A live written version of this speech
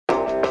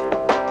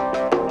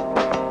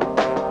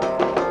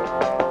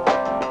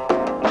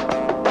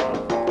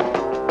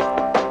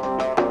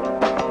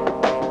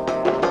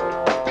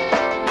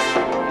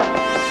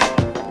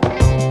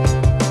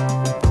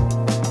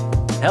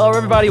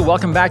everybody.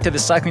 Welcome back to the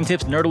Cycling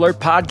Tips Nerd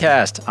Alert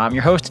podcast. I'm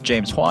your host,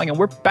 James Huang, and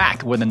we're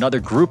back with another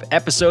group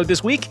episode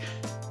this week.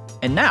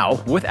 And now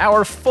with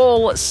our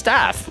full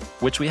staff,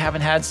 which we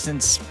haven't had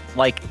since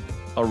like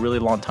a really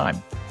long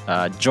time.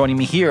 Joining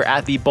me here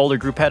at the Boulder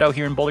Gruppetto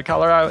here in Boulder,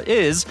 Colorado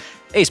is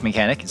Ace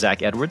Mechanic,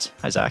 Zach Edwards.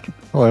 Hi, Zach.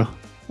 Hello.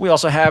 We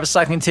also have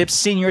Cycling Tips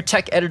Senior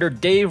Tech Editor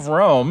Dave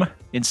Rome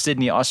in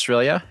Sydney,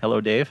 Australia.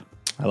 Hello, Dave.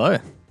 Hello.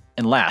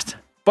 And last,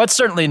 but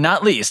certainly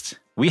not least,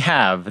 we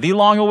have the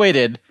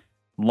long-awaited,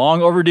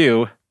 long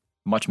overdue,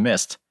 much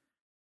missed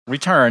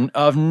return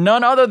of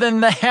none other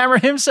than the hammer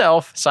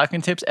himself,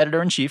 Cycling Tips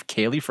Editor-in-Chief,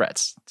 Kaylee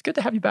Fretz. It's good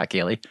to have you back,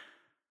 Kaylee.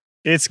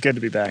 It's good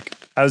to be back.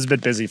 I was a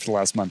bit busy for the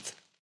last month.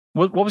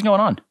 What was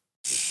going on?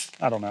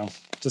 I don't know.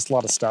 Just a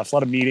lot of stuff, a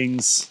lot of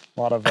meetings,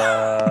 a lot of,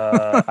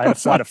 I had to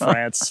fly to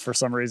France for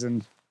some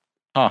reason.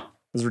 Huh. It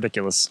was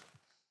ridiculous.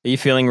 Are you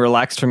feeling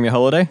relaxed from your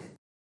holiday? It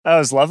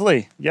was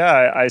lovely.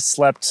 Yeah, I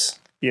slept,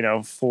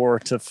 4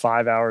 to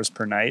 5 hours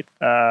per night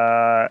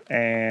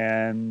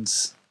and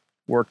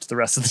worked the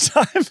rest of the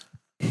time.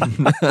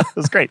 It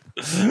was great.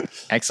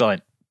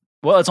 Excellent.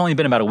 Well, it's only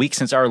been about a week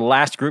since our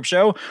last group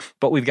show,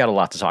 but we've got a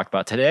lot to talk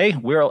about today.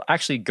 We'll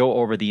actually go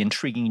over the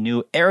intriguing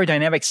new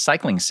aerodynamic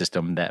cycling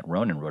system that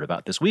Ronan wrote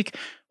about this week.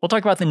 We'll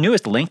talk about the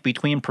newest link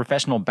between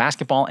professional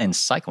basketball and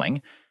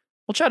cycling.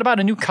 We'll chat about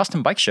a new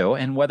custom bike show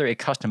and whether a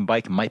custom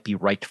bike might be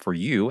right for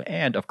you.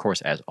 And of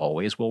course, as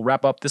always, we'll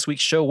wrap up this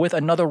week's show with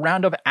another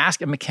round of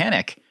Ask a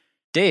Mechanic.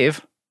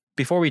 Dave,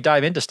 before we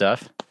dive into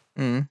stuff,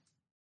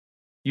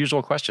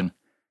 usual question.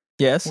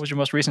 Yes. What was your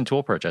most recent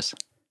tool purchase?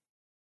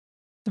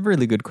 A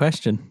really good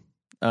question.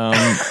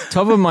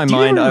 Top of my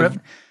mind,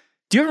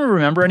 do you ever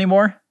remember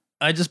anymore?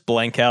 I just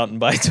blank out and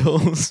buy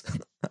tools.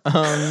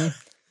 No,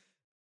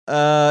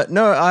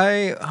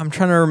 I'm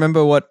trying to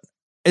remember what.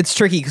 It's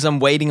tricky because I'm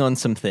waiting on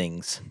some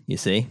things. You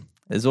see,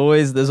 there's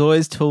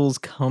always tools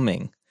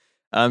coming.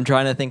 I'm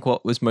trying to think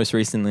what was most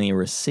recently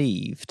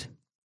received.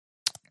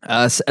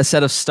 A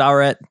set of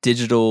Starrett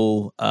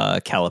digital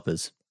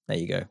calipers. There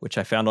you go, which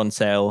I found on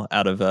sale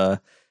out of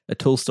a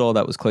tool store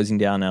that was closing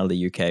down out of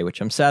the UK, which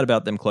I'm sad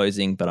about them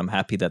closing, but I'm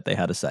happy that they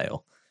had a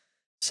sale.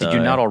 So, did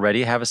you not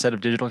already have a set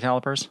of digital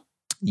calipers?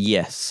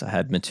 Yes, I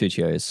had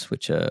Matutios,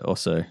 which are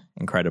also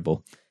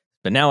incredible.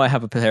 But now I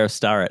have a pair of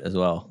Starrett as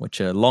well,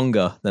 which are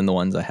longer than the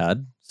ones I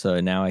had. So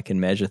now I can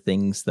measure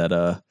things that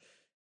are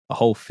a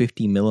whole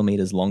 50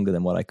 millimeters longer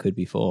than what I could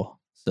before.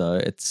 So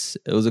it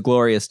was a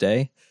glorious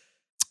day.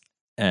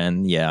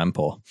 And yeah, I'm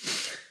poor.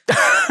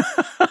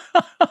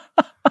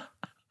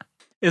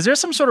 Is there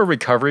some sort of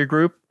recovery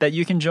group that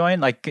you can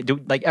join?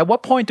 At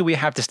what point do we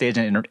have to stage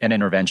an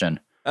intervention?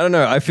 I don't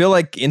know. I feel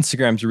like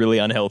Instagram's really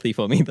unhealthy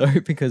for me though,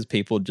 because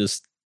people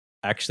just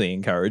actually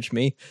encourage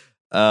me.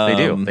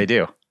 They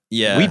do.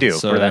 Yeah, we do,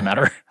 for that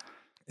matter.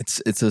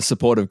 It's a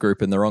supportive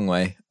group in the wrong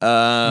way.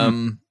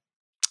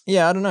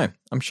 Yeah, I don't know.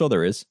 I'm sure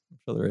there is.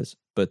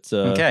 But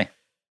okay,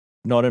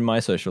 not in my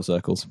social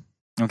circles.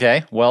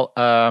 Okay, well,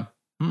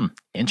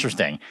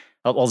 interesting.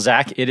 Well,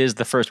 Zach, it is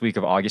the first week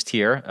of August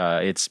here.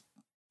 It's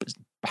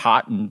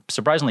hot and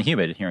surprisingly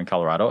humid here in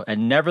Colorado,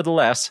 and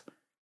nevertheless,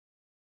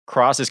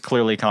 cross is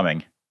clearly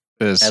coming,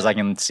 as I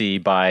can see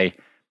by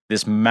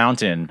this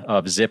mountain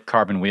of Zip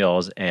carbon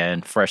wheels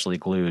and freshly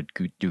glued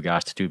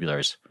Dugast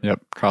tubulars.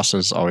 Yep, cross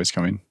is always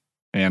coming,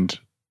 and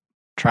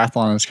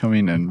triathlon is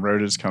coming, and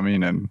road is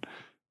coming, and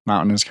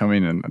mountain is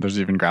coming, and there's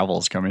even gravel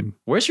is coming.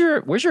 Where's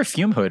your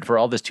fume hood for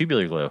all this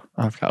tubular glue?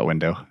 I've got a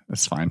window.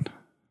 It's fine.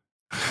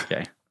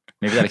 Okay,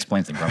 maybe that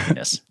explains the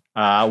grumpiness.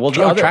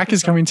 Track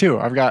is coming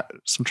too. I've got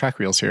some track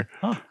wheels here.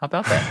 Oh, how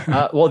about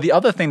that? Well, the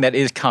other thing that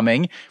is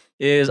coming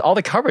is all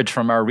the coverage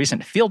from our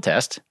recent field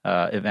test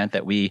event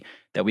that we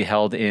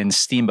held in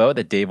Steamboat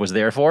that Dave was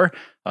there for,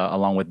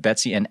 along with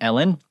Betsy and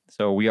Ellen.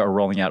 So we are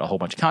rolling out a whole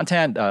bunch of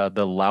content.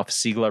 The Lauf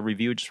Siegler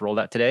review just rolled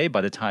out today.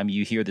 By the time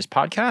you hear this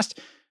podcast,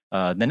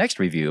 the next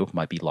review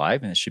might be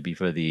live, and it should be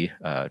for the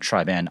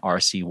Tri-Band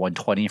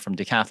RC120 from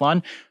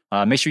Decathlon.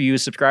 Make sure you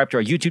subscribe to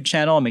our YouTube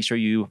channel. Make sure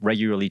you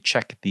regularly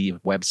check the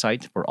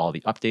website for all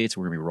the updates.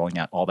 We're going to be rolling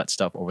out all that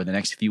stuff over the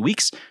next few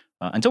weeks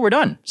until we're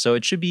done. So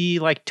it should be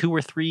like 2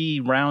 or 3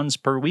 rounds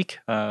per week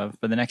for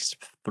the next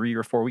 3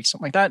 or 4 weeks,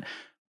 something like that.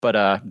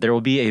 But there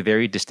will be a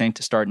very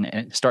distinct start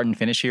and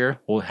finish here.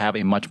 We'll have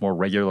a much more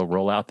regular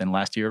rollout than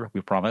last year,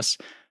 we promise.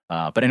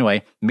 But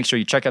anyway, make sure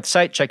you check out the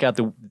site, check out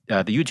the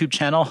YouTube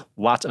channel.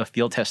 Lots of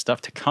field test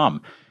stuff to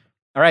come.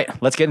 All right,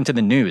 let's get into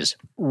the news.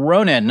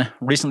 Ronan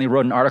recently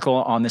wrote an article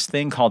on this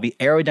thing called the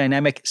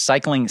Aerodynamic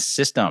Cycling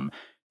System.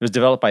 It was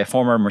developed by a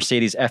former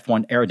Mercedes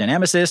F1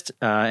 aerodynamicist,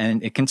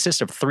 and it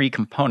consists of 3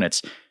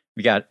 components.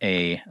 We got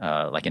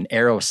an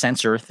aero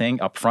sensor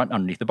thing up front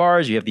underneath the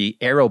bars. You have the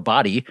aero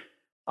body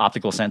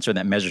optical sensor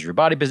that measures your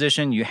body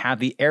position. You have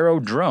the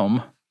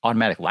aerodrome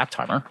automatic lap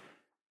timer.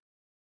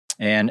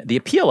 And the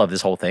appeal of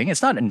this whole thing,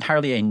 it's not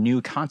entirely a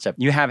new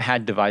concept. You have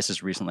had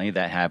devices recently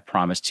that have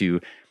promised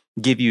to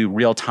give you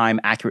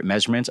real-time accurate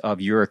measurements of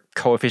your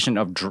coefficient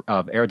of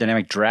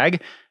aerodynamic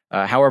drag.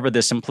 However,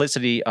 the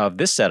simplicity of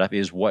this setup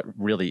is what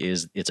really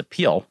is its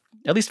appeal,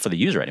 at least for the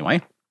user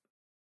anyway.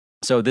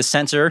 So this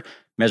sensor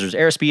measures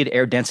airspeed,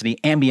 air density,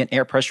 ambient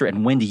air pressure,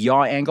 and wind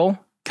yaw angle.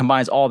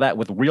 Combines all that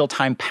with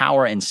real-time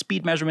power and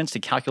speed measurements to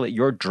calculate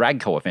your drag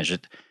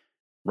coefficient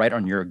right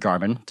on your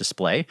Garmin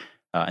display.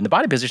 And the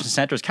body position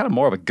sensor is kind of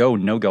more of a go,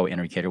 no-go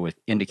indicator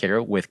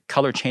with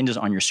color changes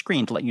on your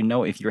screen to let you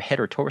know if your head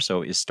or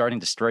torso is starting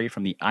to stray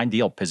from the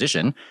ideal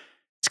position.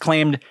 It's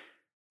claimed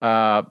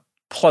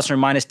plus or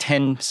minus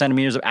 10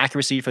 centimeters of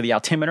accuracy for the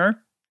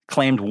altimeter,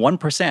 claimed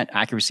 1%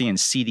 accuracy in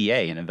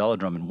CDA in a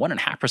velodrome and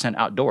 1.5%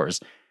 outdoors.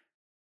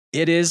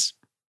 It is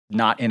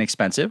not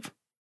inexpensive,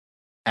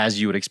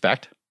 as you would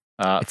expect.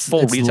 It's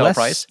retail less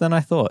price than I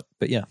thought,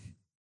 but yeah.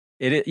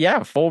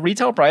 Full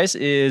retail price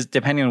is,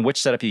 depending on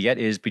which setup you get,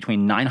 is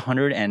between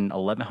 900 and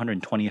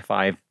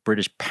 1,125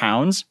 British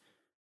pounds.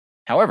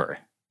 However,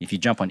 if you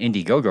jump on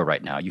Indiegogo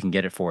right now, you can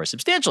get it for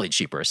substantially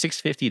cheaper,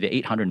 650 to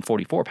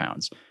 844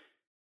 pounds.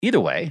 Either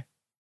way,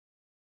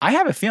 I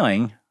have a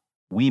feeling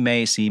we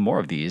may see more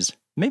of these.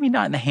 Maybe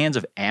not in the hands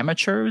of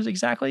amateurs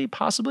exactly,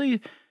 possibly.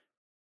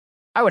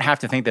 I would have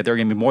to think that there are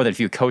going to be more than a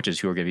few coaches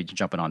who are going to be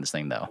jumping on this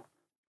thing, though.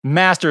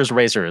 Masters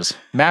racers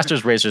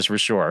for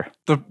sure.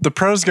 The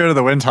pros go to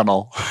the wind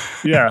tunnel.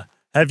 Yeah.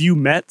 Have you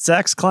met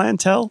Zach's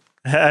clientele?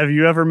 Have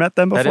you ever met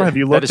them before? Have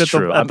you looked at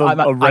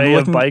the array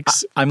of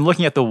bikes? I'm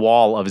looking at the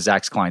wall of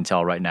Zach's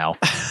clientele right now.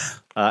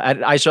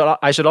 And I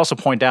should also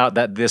point out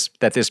that this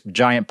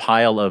giant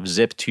pile of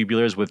Zip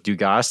tubulars with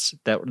Dugas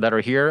that are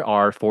here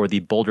are for the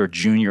Boulder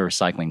Junior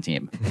cycling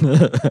team.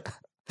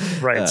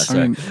 Right.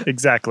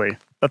 Exactly.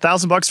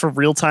 $1,000 for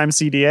real-time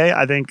CDA.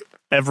 I think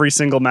every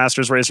single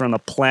Masters racer on the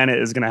planet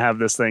is going to have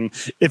this thing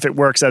if it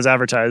works as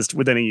advertised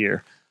within a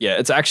year. Yeah,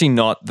 it's actually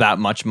not that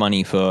much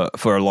money for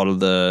a lot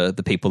of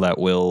the people that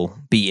will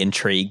be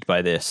intrigued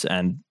by this,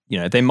 and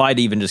they might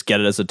even just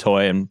get it as a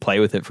toy and play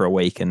with it for a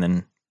week and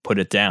then put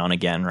it down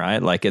again,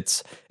 right? Like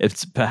it's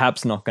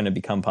perhaps not going to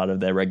become part of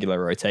their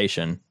regular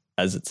rotation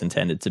as it's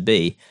intended to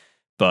be,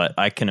 but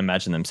I can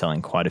imagine them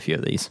selling quite a few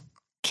of these.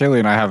 Kaylee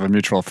and I have a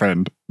mutual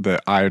friend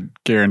that I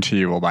guarantee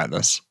you will buy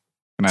this.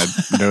 And I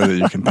know that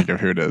you can think of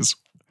who it is.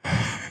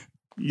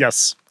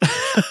 Yes.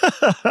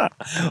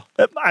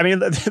 I mean,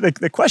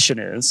 the question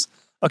is,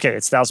 okay,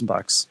 it's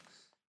 $1,000.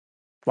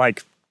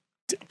 Like,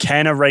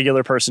 can a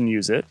regular person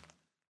use it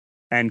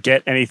and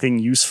get anything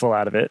useful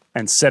out of it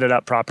and set it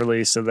up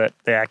properly so that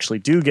they actually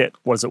do get,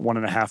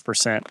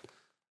 1.5%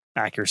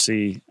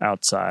 accuracy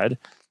outside?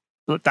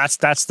 That's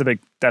the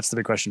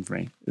big question for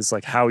me. Is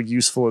like, how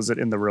useful is it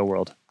in the real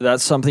world?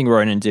 That's something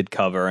Ronan did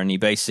cover, and he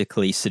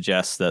basically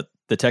suggests that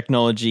the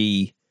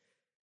technology,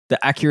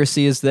 the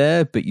accuracy is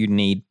there, but you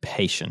need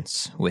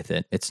patience with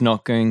it. It's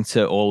not going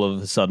to all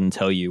of a sudden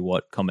tell you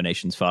what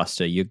combination's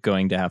faster. You're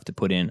going to have to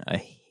put in a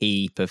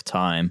heap of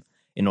time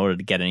in order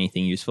to get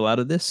anything useful out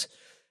of this.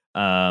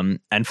 And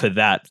for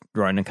that,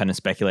 Ronan kind of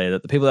speculated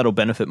that the people that will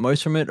benefit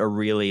most from it are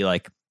really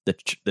like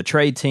the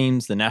trade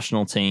teams, the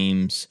national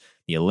teams,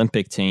 the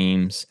Olympic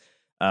teams,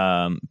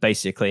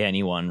 basically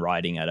anyone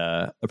riding at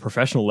a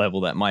professional level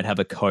that might have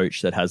a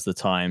coach that has the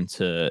time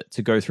to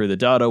go through the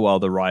data while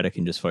the rider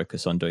can just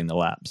focus on doing the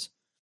laps.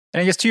 And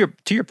I guess to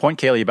your point,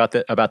 Kaylee,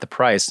 about the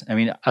price, I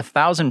mean,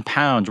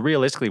 £1,000,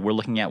 realistically, we're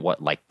looking at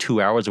what, like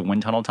 2 hours of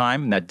wind tunnel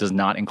time? And that does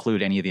not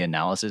include any of the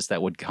analysis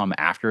that would come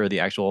after the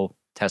actual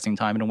testing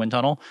time in a wind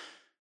tunnel.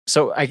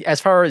 So as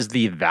far as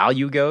the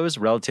value goes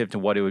relative to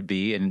what it would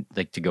be and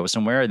like to go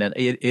somewhere, then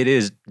it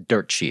is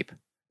dirt cheap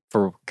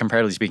for,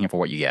 comparatively speaking, for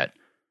what you get.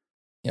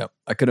 Yep.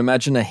 I could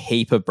imagine a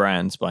heap of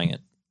brands buying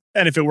it.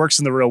 And if it works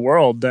in the real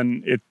world,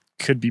 then it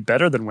could be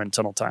better than wind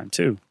tunnel time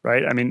too,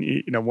 right? I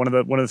mean, one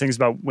of the things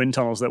about wind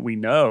tunnels that we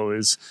know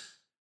is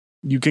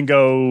you can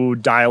go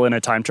dial in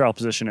a time trial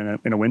position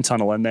in a wind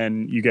tunnel, and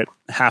then you get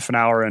half an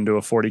hour into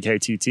a 40K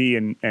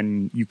TT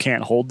and you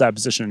can't hold that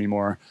position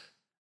anymore.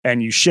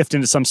 And you shift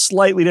into some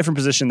slightly different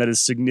position that is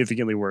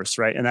significantly worse,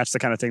 right? And that's the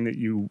kind of thing that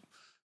you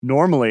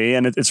normally,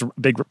 and it's a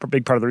big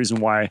part of the reason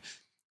why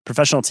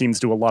professional teams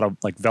do a lot of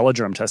like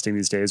velodrome testing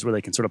these days, where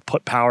they can sort of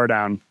put power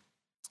down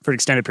for an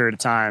extended period of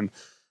time.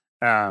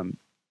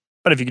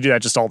 But if you could do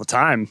that just all the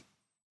time,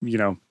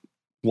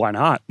 why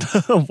not?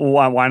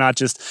 why not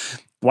just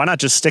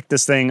stick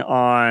this thing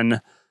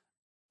on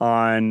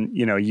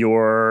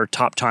your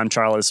top time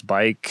trialist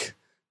bike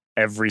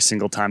every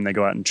single time they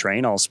go out and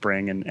train all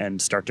spring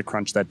and start to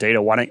crunch that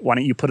data? Why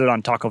don't you put it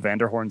on Taco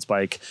Vanderhoorn's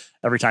bike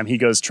every time he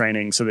goes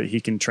training so that he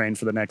can train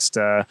for the next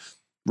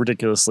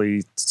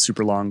ridiculously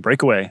super long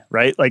breakaway,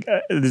 right? Like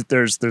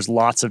there's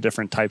lots of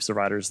different types of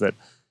riders that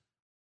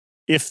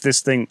if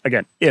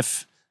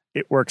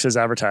it works as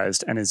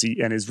advertised and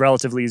is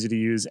relatively easy to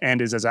use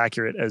and is as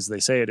accurate as they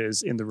say it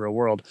is in the real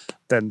world,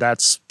 then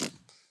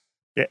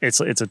it's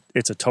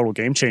a total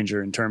game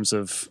changer in terms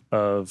of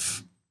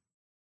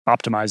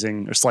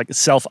optimizing, or like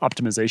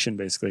self-optimization,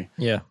 basically.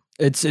 Yeah,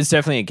 it's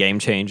definitely a game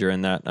changer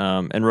in that.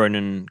 And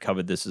Ronan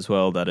covered this as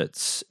well, that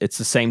it's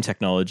the same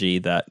technology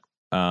that,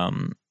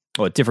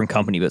 or a different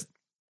company, but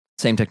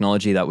same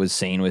technology that was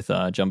seen with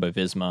Jumbo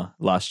Visma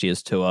last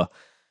year's tour.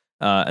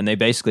 And they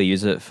basically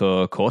use it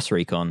for course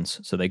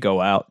recons. So they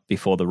go out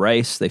before the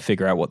race, they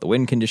figure out what the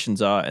wind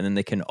conditions are, and then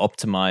they can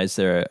optimize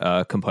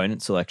their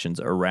component selections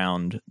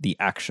around the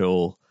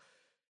actual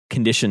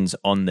conditions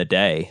on the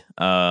day.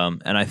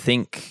 And I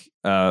think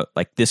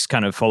like this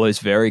kind of follows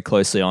very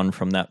closely on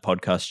from that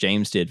podcast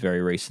James did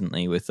very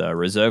recently with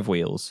Reserve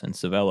Wheels and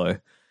Cervelo,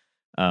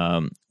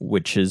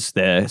 which is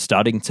they're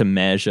starting to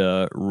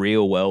measure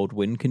real world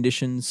wind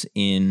conditions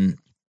in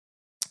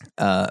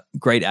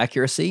great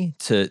accuracy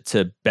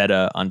to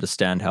better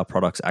understand how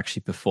products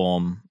actually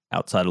perform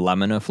outside of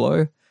laminar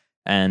flow.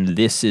 And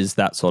this is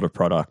that sort of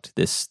product.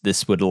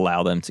 This would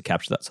allow them to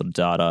capture that sort of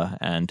data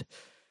and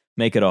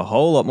make it a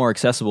whole lot more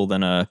accessible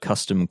than a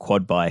custom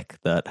quad bike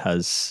that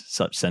has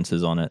such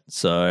sensors on it.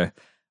 So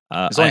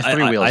it's only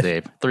 3 wheels,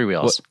 Dave. 3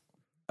 wheels.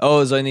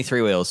 Oh, it's only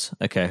 3 wheels.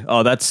 Okay.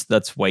 Oh,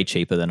 that's way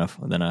cheaper than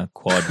a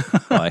quad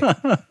bike.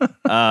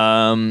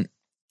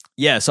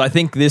 Yeah. So I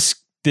think this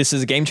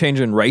is a game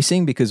changer in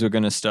racing because we're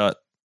going to start,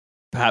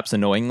 perhaps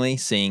annoyingly,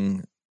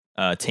 seeing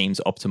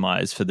teams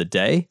optimize for the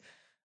day,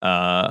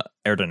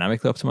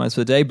 aerodynamically optimized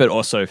for the day, but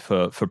also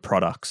for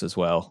products as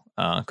well,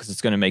 because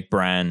it's going to make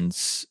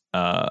brands,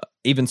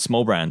 even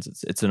small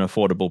brands, it's an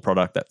affordable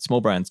product that small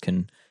brands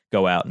can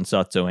go out and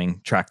start doing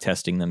track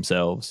testing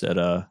themselves at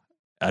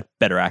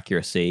better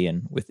accuracy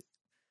and with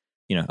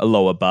a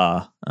lower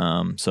bar.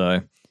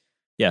 So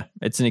yeah,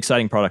 it's an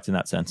exciting product in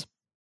that sense.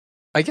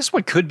 I guess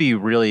what could be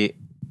really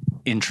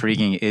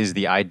intriguing is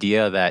the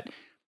idea that,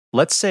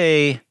 let's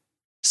say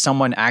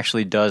someone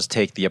actually does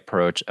take the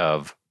approach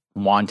of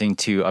wanting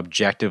to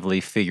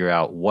objectively figure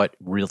out what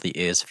really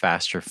is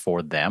faster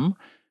for them.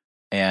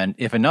 And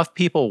if enough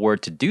people were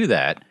to do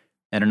that,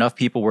 and enough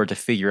people were to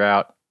figure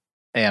out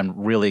and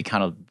really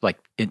kind of like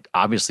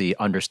obviously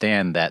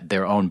understand that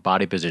their own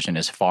body position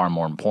is far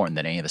more important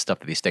than any of the stuff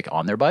that they stick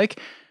on their bike,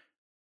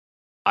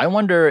 I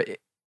wonder,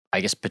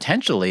 I guess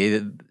potentially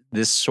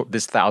this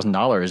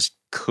 $1,000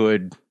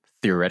 could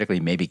theoretically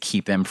maybe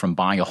keep them from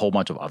buying a whole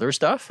bunch of other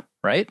stuff,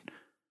 right?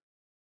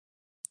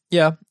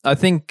 Yeah, I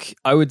think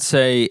I would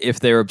say if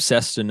they're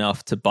obsessed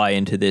enough to buy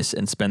into this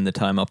and spend the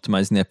time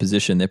optimizing their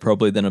position, they're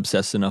probably then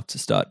obsessed enough to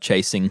start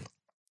chasing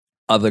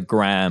other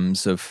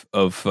grams of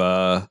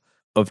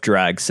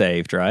drag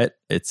saved, right?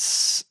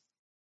 It's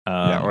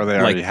or they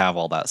already have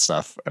all that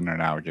stuff and are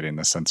now getting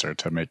the sensor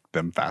to make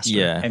them faster.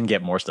 Yeah, and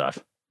get more stuff.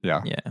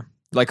 Yeah.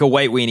 Like a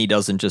weight weenie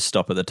doesn't just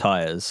stop at the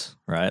tires,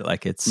 right?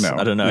 Like it's,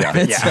 I don't know.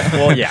 Yeah.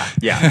 Well,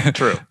 yeah,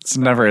 true. It's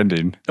never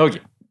ending.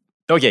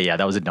 Okay, yeah,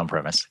 that was a dumb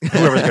premise.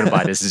 Whoever's going to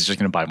buy this is just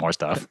going to buy more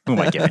stuff. Who am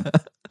I kidding?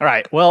 All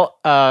right, well,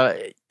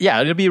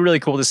 yeah, it'll be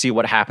really cool to see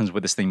what happens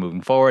with this thing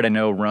moving forward. I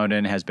know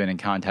Ronan has been in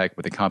contact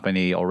with the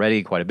company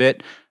already quite a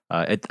bit.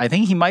 I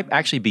think he might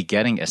actually be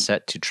getting a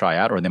set to try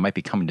out, or they might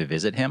be coming to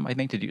visit him, I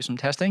think, to do some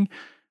testing.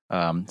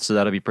 So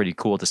that'll be pretty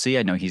cool to see.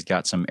 I know he's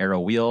got some Aero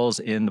wheels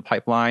in the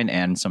pipeline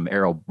and some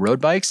Aero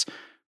road bikes.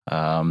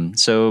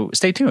 So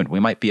stay tuned. We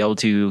might be able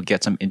to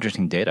get some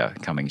interesting data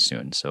coming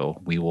soon.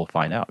 So we will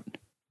find out.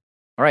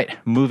 All right,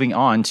 moving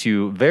on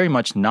to very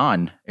much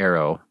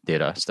non-Aero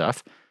data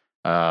stuff.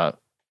 I'm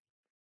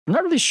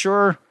not really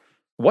sure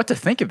what to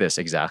think of this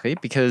exactly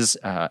because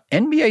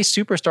NBA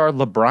superstar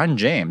LeBron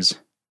James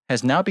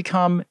has now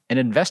become an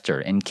investor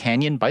in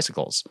Canyon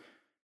Bicycles.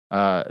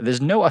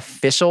 There's no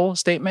official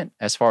statement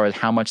as far as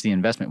how much the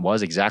investment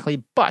was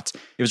exactly, but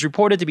it was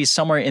reported to be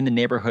somewhere in the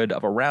neighborhood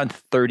of around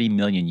 $30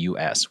 million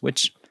US,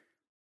 which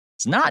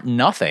is not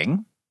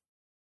nothing.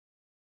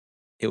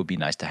 It would be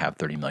nice to have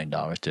 $30 million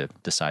to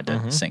decide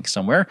to sink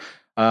somewhere.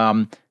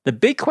 The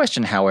big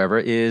question, however,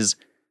 is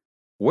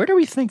where do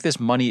we think this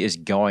money is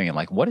going and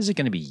like what is it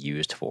going to be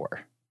used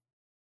for?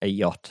 A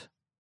yacht.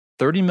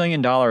 $30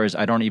 million,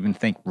 I don't even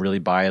think really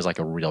buys like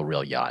a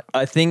real yacht.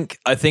 I think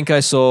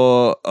I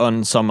saw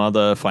on some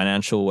other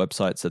financial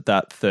websites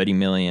that $30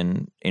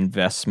 million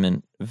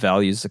investment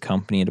values the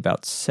company at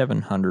about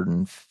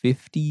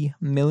 $750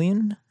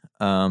 million.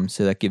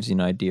 So that gives you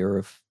an idea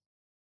of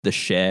the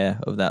share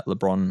of that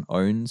LeBron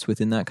owns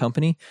within that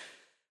company.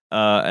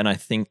 And I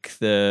think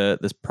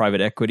there's private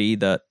equity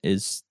that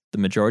is the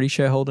majority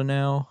shareholder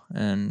now.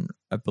 And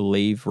I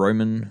believe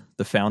Roman,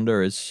 the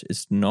founder,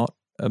 is not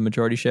a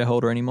majority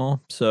shareholder anymore.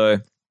 So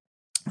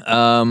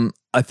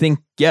I think,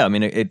 I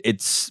mean,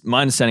 it's my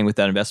understanding with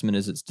that investment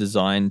is it's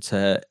designed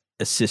to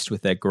assist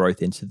with their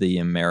growth into the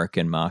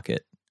American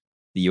market,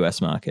 the US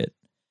market.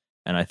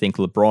 And I think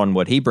LeBron,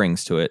 what he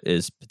brings to it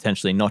is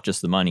potentially not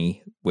just the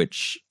money,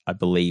 which I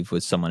believe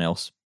was someone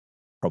else's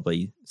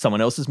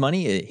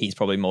money. He's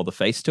probably more the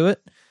face to it.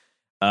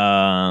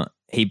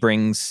 He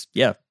brings,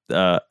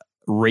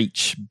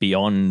 reach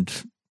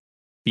beyond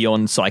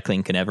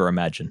cycling can ever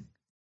imagine.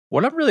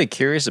 What I'm really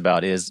curious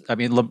about is, I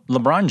mean,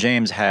 LeBron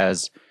James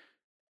has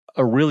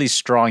a really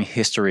strong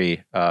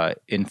history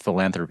in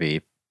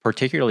philanthropy,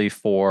 particularly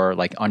for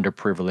like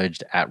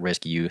underprivileged,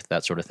 at-risk youth,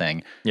 that sort of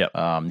thing.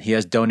 Yeah. He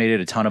has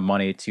donated a ton of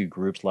money to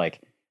groups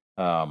like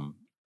Boys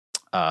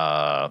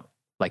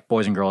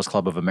and Girls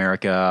Club of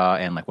America,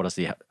 and like what else?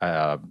 The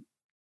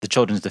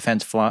Children's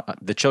Defense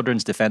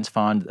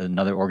Fund,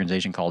 another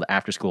organization called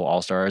After School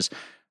All Stars.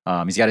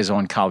 He's got his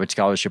own college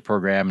scholarship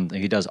program. And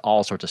he does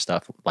all sorts of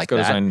stuff like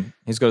that.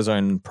 He's got his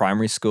own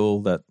primary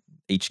school that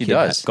each kid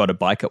got a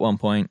bike at one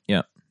point.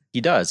 Yeah,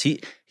 he does.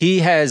 He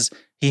has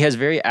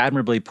very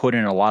admirably put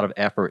in a lot of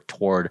effort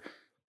toward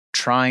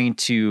trying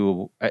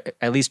to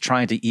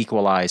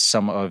equalize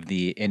some of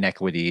the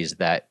inequities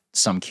that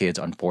some kids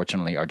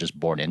unfortunately are just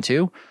born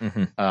into.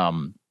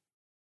 Mm-hmm.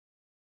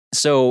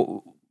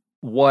 So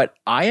what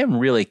I am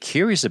really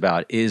curious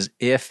about is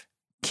if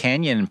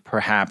Canyon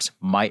perhaps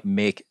might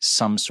make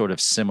some sort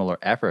of similar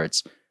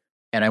efforts.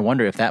 And I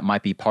wonder if that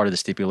might be part of the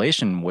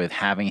stipulation with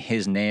having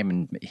his name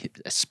and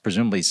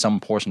presumably some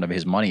portion of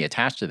his money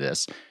attached to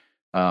this,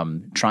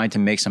 trying to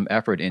make some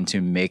effort into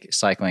make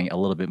cycling a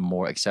little bit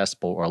more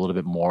accessible or a little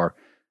bit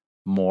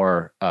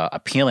more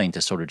appealing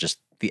to sort of just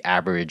the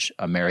average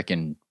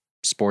American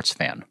sports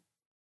fan.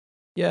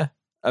 Yeah.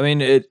 I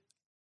mean,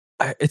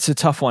 it's a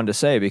tough one to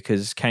say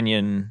because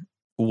Canyon,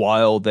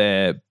 while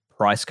they're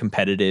price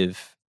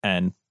competitive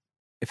and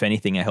if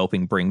anything are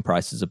helping bring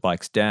prices of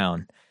bikes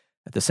down,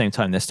 at the same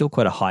time, they're still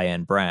quite a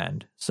high-end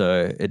brand.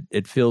 So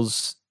it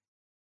feels,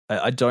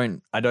 I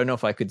don't know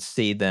if I could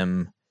see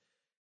them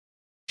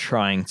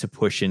trying to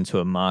push into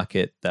a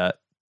market that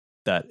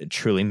it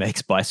truly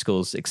makes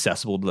bicycles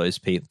accessible to those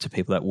to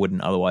people that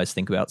wouldn't otherwise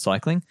think about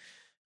cycling.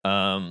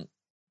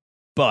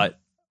 But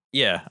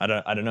yeah, I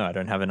don't know. I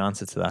don't have an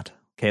answer to that.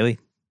 Kaylee,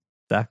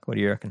 Zach, what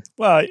do you reckon?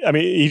 Well, I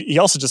mean, he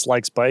also just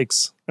likes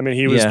bikes. I mean,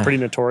 he was pretty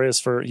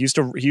notorious for he used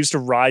to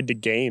ride to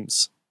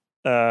games.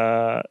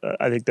 I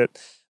think that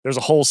there's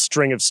a whole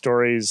string of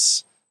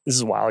stories. This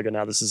is a while ago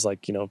now. This is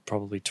like,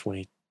 probably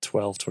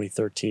 2012,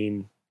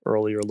 2013,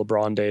 earlier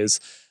LeBron days.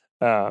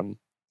 But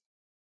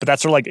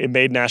that's sort of like it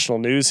made national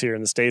news here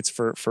in the States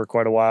for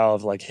quite a while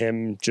of like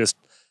him just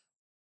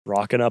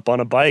rocking up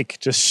on a bike,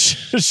 just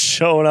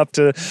showing up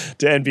to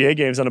NBA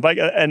games on a bike.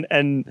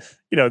 And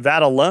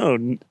that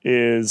alone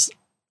is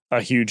a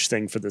huge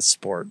thing for this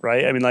sport,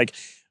 right? I mean, like,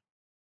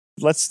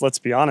 let's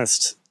be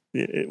honest.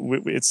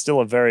 It's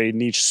still a very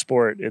niche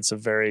sport. It's a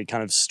very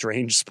kind of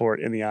strange sport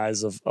in the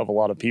eyes of a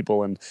lot of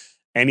people, and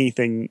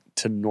anything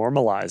to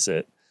normalize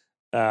it.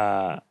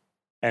 And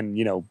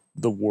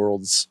the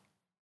world's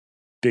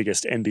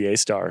biggest NBA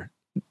star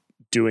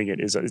doing it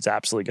is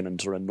absolutely going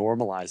to sort of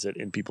normalize it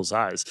in people's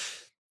eyes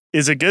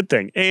is a good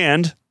thing.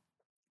 And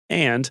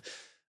the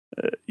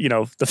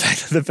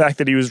fact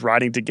that he was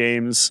riding to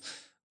games,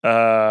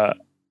 on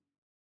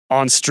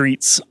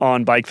streets,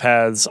 on bike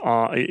paths,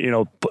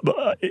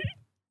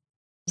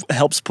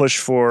 helps push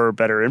for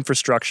better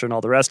infrastructure and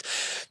all the rest.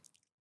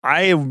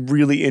 I am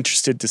really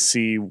interested to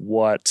see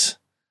what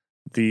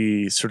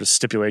the sort of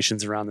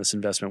stipulations around this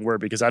investment were,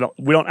 because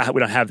we don't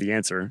have the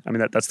answer. I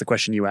mean, that's the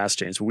question you asked,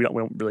 James, but we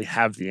don't really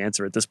have the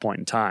answer at this point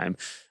in time.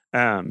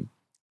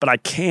 But I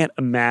can't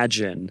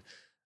imagine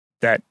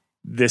that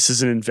this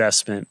is an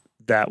investment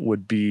that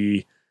would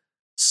be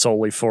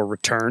solely for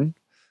return.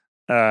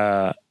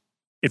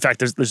 In fact,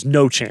 there's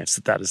no chance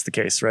that is the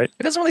case, right?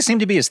 It doesn't really seem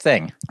to be his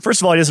thing.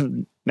 First of all, he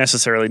doesn't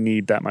necessarily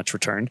need that much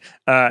return.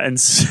 And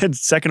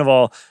second of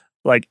all,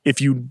 like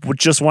if you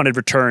just wanted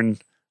return,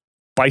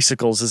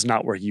 bicycles is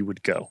not where you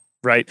would go,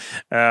 right?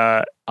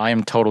 I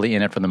am totally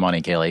in it for the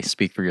money, Kaylee.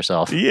 Speak for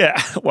yourself.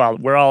 Yeah, well,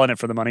 we're all in it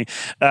for the money.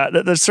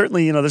 There's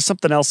certainly, there's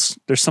something else.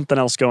 There's something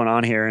else going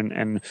on here,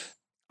 and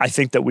I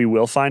think that we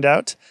will find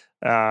out.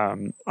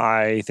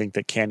 I think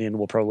that Canyon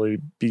will probably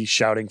be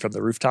shouting from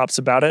the rooftops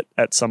about it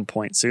at some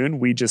point soon.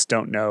 We just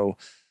don't know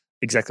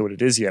exactly what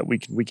it is yet. We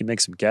can make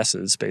some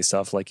guesses based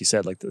off, like you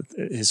said, like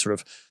his sort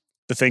of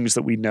the things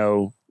that we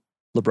know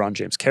LeBron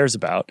James cares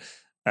about.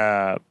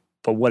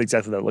 But what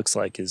exactly that looks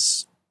like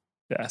is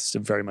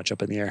still very much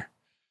up in the air.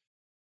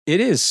 It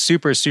is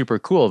super, super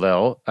cool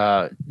though,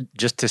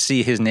 just to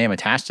see his name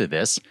attached to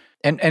this.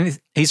 And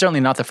he's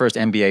certainly not the first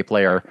NBA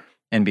player,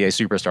 NBA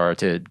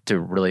superstar to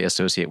really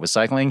associate with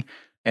cycling,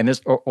 and this,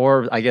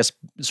 or I guess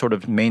sort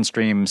of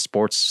mainstream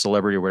sports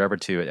celebrity or whatever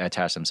to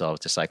attach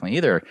themselves to cycling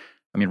either.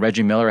 I mean,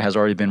 Reggie Miller has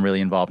already been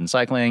really involved in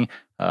cycling.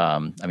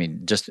 I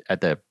mean, just at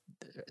there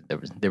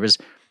was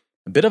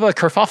a bit of a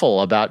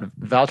kerfuffle about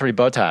Valtteri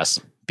Bottas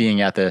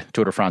being at the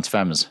Tour de France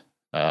Femmes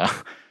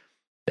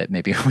that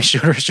maybe we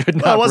should or should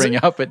not bring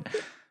up. But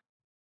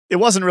it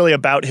wasn't really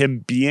about him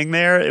being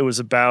there. It was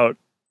about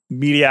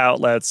media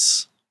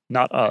outlets,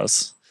 not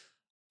us.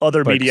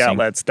 Other media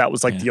outlets, that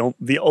was like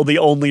the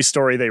only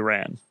story they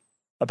ran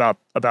about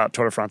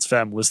Tour de France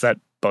Femme was that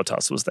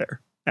Bottas was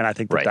there, and I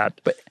think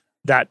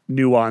that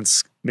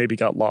nuance maybe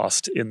got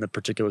lost in the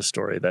particular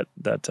story that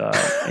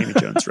Amy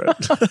Jones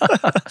wrote.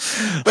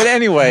 But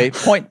anyway,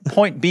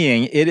 point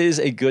being, it is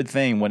a good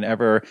thing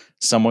whenever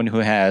someone who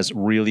has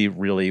really,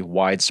 really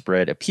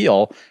widespread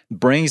appeal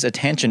brings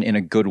attention in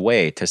a good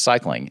way to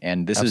cycling,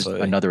 and this is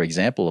another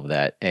example of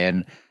that.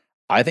 And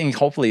I think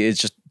hopefully it's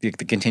just the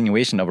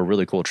continuation of a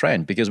really cool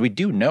trend, because we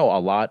do know a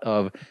lot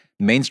of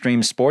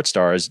mainstream sports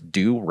stars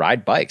do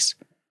ride bikes.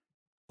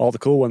 All the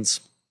cool ones.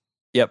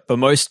 Yep, but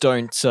most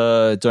don't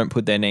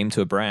put their name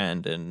to a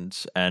brand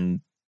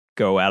and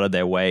go out of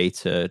their way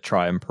to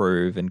try and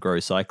improve and grow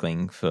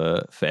cycling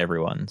for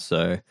everyone.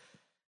 So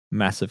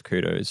massive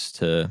kudos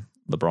to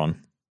LeBron.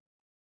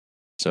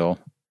 So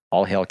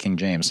all hail King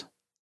James.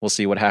 We'll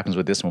see what happens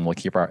with this one. We'll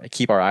keep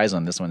our eyes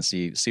on this one,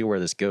 see where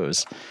this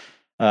goes.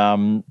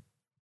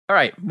 All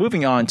right,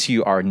 moving on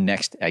to our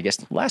next, I guess,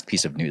 last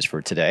piece of news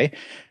for today.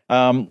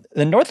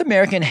 The North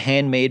American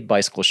Handmade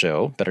Bicycle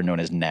Show, better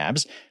known as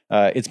NABS,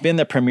 it's been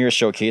the premier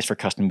showcase for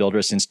custom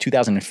builders since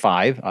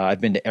 2005.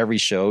 I've been to every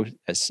show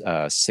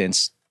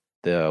since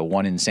the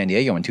one in San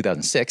Diego in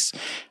 2006.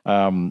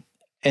 And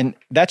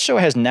that show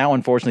has now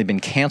unfortunately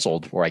been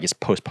canceled, or I guess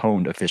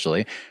postponed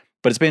officially.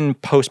 But it's been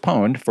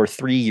postponed for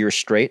 3 years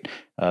straight.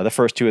 The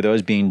first 2 of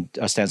those being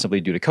ostensibly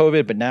due to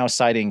COVID, but now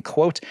citing,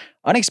 quote,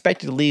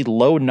 unexpectedly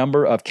low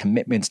number of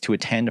commitments to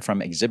attend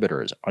from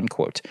exhibitors,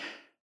 unquote.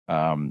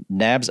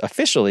 NABS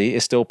officially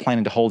is still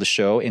planning to hold a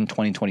show in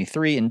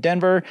 2023 in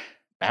Denver.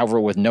 However,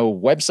 with no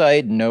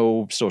website,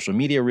 no social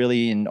media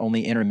really, and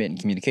only intermittent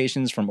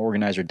communications from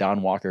organizer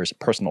Don Walker's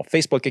personal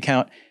Facebook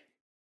account,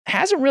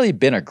 hasn't really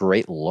been a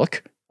great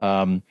look.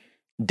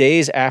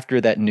 Days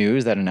after that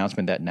news, that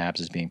announcement that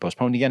NABS is being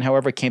postponed again,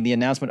 however, came the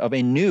announcement of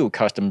a new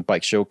custom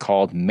bike show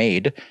called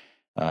MADE,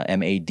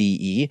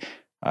 M-A-D-E.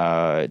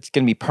 It's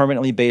going to be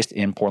permanently based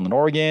in Portland,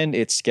 Oregon.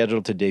 It's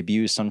scheduled to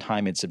debut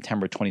sometime in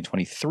September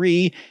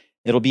 2023.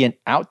 It'll be an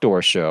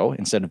outdoor show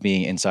instead of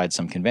being inside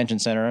some convention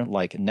center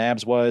like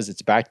NABS was.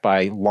 It's backed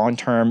by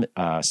long-term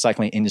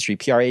cycling industry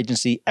PR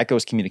agency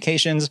Echos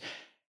Communications.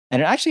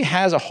 And it actually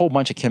has a whole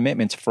bunch of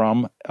commitments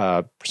from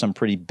some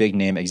pretty big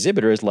name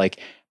exhibitors like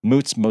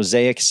Moots,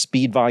 Mosaic,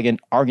 Speedwagon,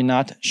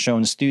 Argonaut,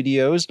 Schoen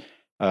Studios,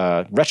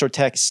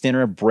 Retrotech,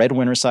 Stinner,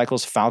 Breadwinner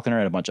Cycles, Falconer,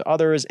 and a bunch of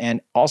others, and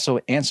also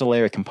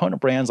ancillary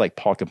component brands like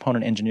Paul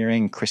Component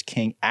Engineering, Chris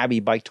King, Abbey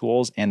Bike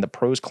Tools, and the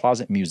Pros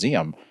Closet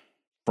Museum.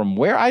 From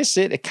where I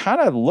sit, it kind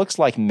of looks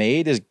like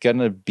MADE is going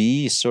to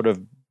be sort of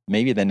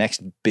maybe the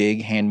next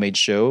big handmade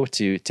show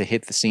to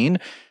hit the scene,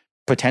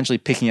 potentially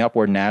picking up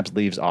where NABS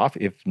leaves off,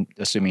 if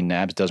assuming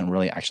NABS doesn't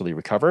really actually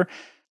recover.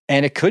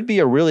 And it could be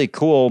a really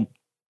cool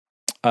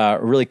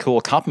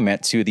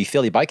complement to the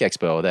Philly Bike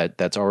Expo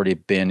that's already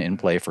been in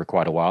play for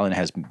quite a while and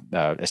has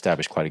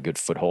established quite a good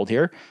foothold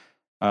here.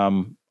 I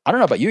don't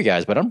know about you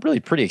guys, but I'm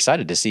really pretty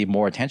excited to see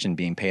more attention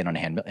being paid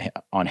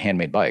on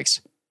handmade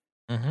bikes.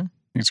 Mm-hmm.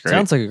 It's great.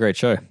 Sounds like a great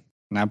show.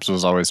 NABS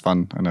was always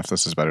fun, and if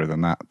this is better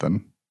than that,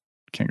 then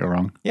can't go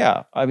wrong.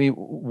 Yeah, I mean,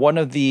 one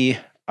of the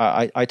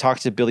I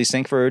talked to Billy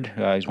Sinkford.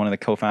 He's one of the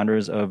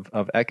co-founders of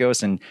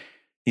Echos, and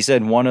he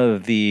said one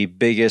of the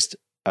biggest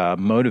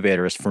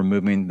motivators for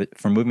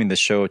moving the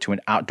show to an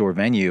outdoor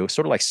venue,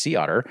 sort of like Sea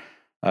Otter,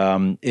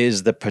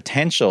 is the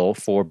potential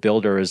for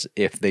builders,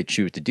 if they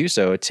choose to do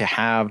so, to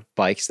have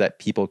bikes that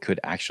people could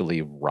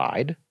actually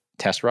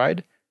test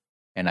ride,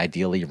 and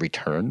ideally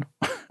return.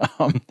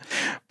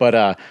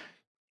 But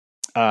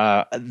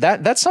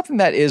that's something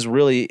that is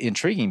really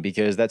intriguing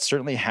because that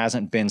certainly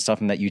hasn't been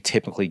something that you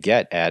typically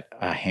get at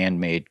a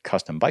handmade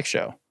custom bike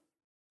show.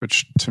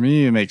 Which to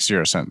me makes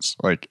zero sense.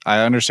 Like,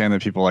 I understand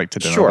that people like to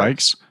demo Sure.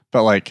 bikes,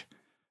 but like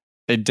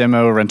a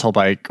demo rental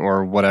bike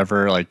or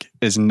whatever, like,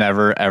 is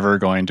never ever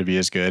going to be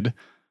as good.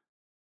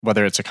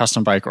 Whether it's a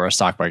custom bike or a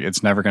stock bike,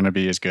 it's never going to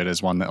be as good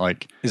as one that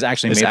like Is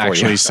actually is made for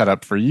actually you. set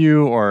up for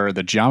you, or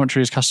the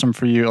geometry is custom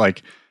for you.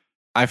 Like,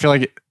 I feel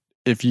like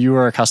if you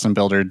are a custom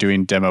builder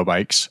doing demo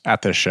bikes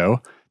at this show,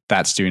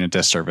 that's doing a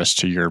disservice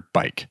to your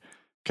bike,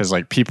 because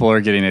like people are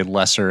getting a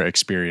lesser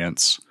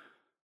experience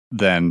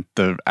than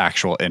the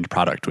actual end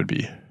product would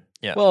be.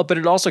 Yeah. Well, but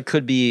it also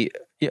could be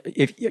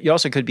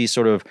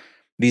sort of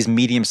these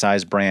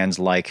medium-sized brands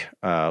like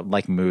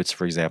Moots,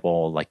 for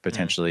example, like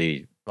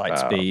potentially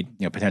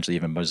Lightspeed. potentially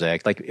even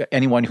Mosaic, like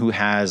anyone who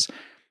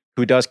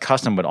does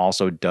custom but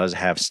also does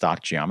have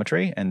stock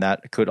geometry, and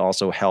that could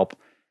also help.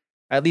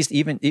 At least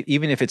even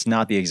if it's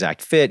not the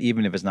exact fit,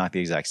 even if it's not the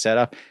exact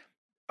setup,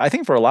 I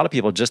think for a lot of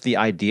people, just the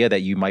idea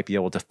that you might be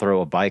able to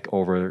throw a leg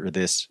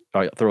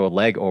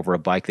over a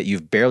bike that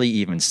you've barely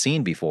even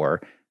seen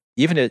before,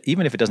 even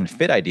if it doesn't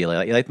fit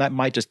ideally, like that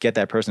might just get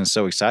that person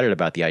so excited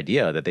about the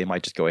idea that they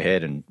might just go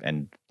ahead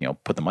and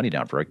put the money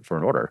down for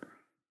an order.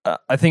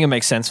 I think it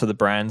makes sense for the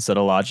brands that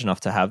are large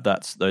enough to have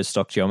those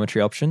stock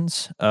geometry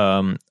options.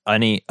 I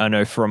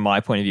know from my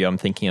point of view, I'm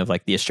thinking of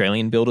like the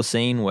Australian builder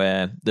scene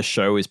where the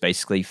show is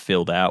basically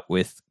filled out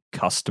with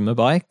customer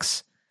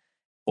bikes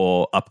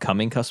or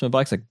upcoming customer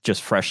bikes, like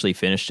just freshly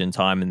finished in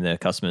time, and the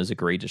customers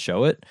agreed to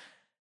show it.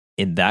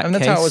 In that And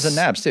that's case, how it was in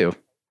NABS too.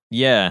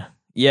 Yeah.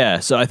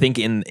 So I think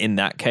in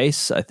that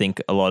case, I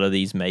think a lot of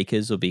these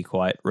makers will be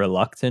quite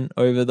reluctant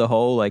over the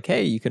whole like,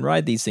 hey, you can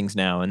ride these things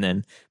now, and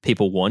then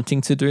people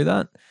wanting to do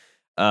that.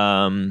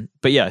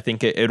 But yeah, I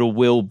think it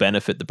will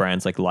benefit the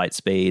brands like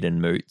Lightspeed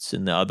and Moots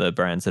and the other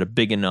brands that are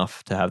big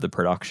enough to have the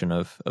production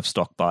of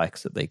stock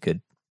bikes that they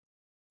could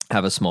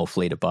have a small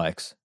fleet of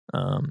bikes.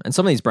 And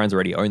some of these brands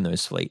already own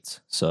those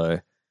fleets. So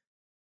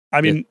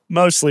I mean,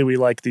 mostly we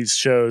like these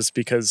shows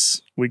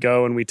because we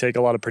go and we take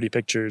a lot of pretty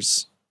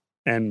pictures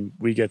and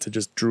we get to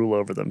just drool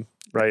over them,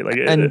 right? Like,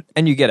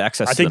 and you get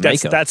access I to think the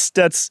makeup.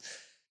 that's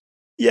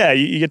yeah.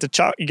 You get to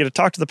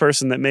talk to the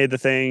person that made the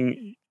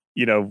thing.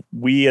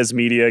 we as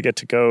media get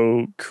to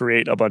go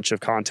create a bunch of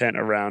content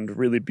around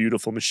really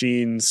beautiful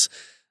machines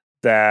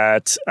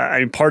that,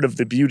 part of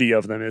the beauty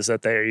of them is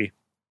that they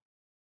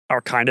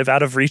are kind of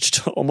out of reach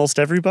to almost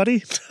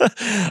everybody.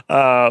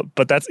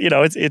 But that's,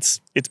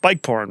 it's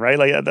bike porn, right?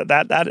 Like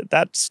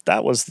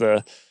that was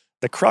the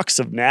crux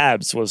of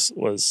Nabs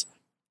was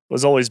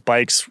always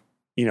bikes.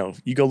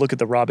 You go look at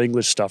the Rob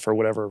English stuff or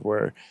whatever,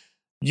 where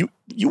you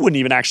wouldn't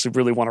even actually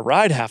really want to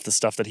ride half the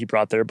stuff that he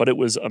brought there, but it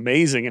was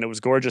amazing and it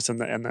was gorgeous,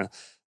 and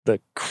the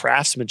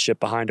craftsmanship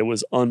behind it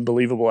was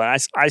unbelievable. And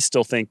I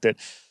still think that,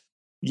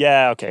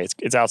 okay,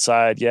 it's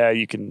outside. Yeah,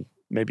 you can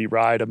maybe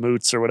ride a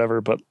Moots or whatever,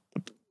 but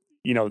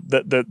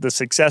the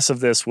success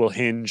of this will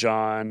hinge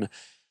on,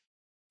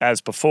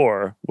 as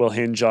before,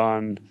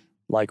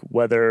 like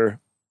whether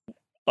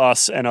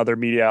us and other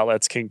media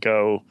outlets can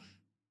go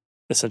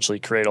essentially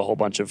create a whole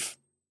bunch of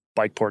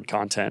bike porn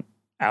content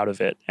out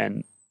of it,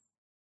 and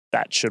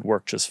that should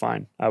work just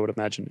fine, I would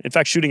imagine. In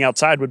fact, shooting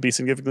outside would be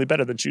significantly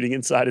better than shooting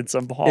inside in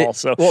some hall.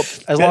 As long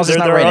as it's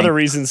not there raining. Are other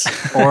reasons,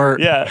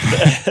 Or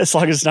as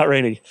long as it's not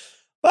raining.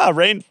 Well,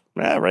 rain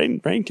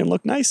can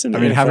look nice.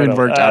 Having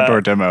worked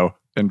outdoor demo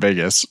in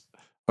Vegas,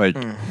 like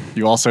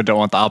you also don't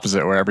want the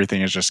opposite, where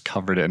everything is just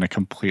covered in a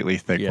completely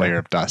thick layer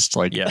of dust.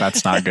 Like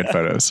that's not good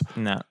photos.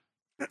 No.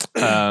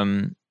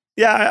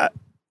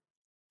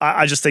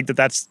 I just think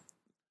that's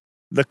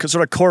the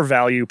sort of core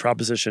value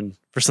proposition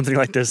for something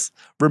like this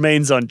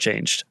remains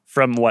unchanged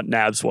from what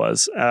Nabs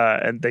was,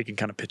 and they can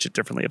kind of pitch it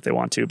differently if they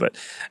want to, but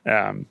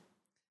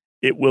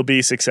it will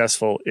be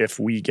successful if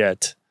we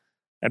get,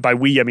 and by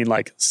we I mean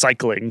like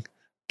cycling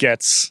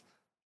gets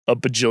a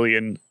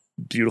bajillion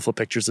beautiful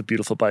pictures of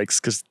beautiful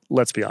bikes, because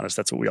let's be honest,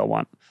 that's what we all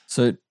want.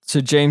 So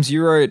James,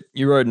 you wrote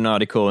an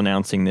article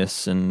announcing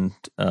this and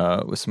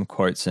with some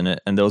quotes in it,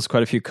 and there was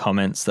quite a few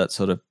comments that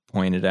sort of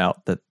pointed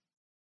out that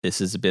this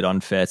is a bit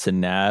unfair to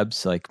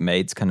Nabs, like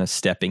Made's kind of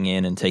stepping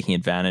in and taking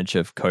advantage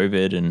of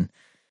COVID. And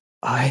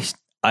I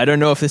don't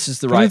know if this is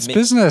the right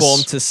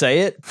form to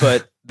say it,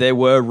 but there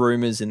were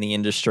rumors in the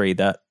industry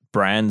that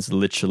brands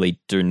literally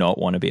do not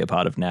want to be a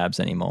part of Nabs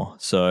anymore.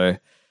 So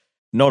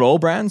not all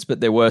brands,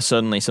 but there were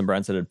certainly some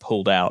brands that had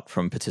pulled out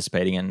from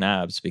participating in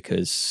Nabs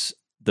because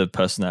the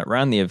person that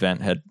ran the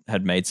event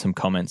had made some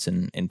comments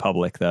in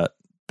public that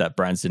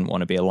brands didn't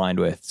want to be aligned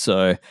with.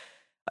 So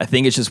I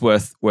think it's just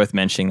worth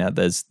mentioning that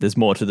there's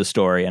more to the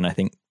story, and I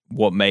think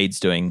what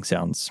Made's doing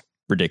sounds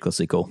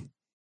ridiculously cool.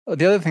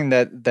 The other thing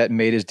that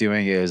Made is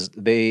doing is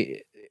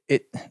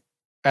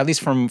at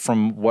least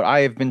from what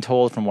I have been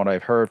told, from what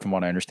I've heard, from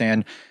what I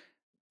understand,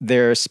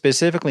 they're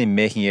specifically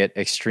making it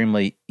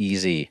extremely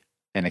easy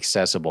and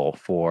accessible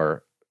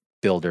for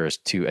builders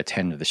to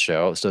attend the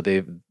show. So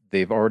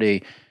they've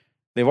already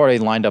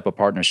lined up a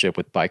partnership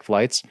with Bike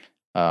Flights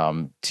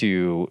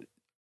to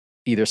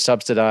either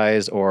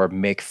subsidize or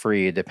make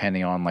free,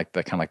 depending on like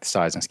the kind of like the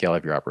size and scale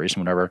of your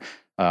operation, whatever,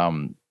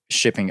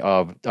 shipping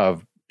of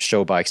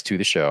show bikes to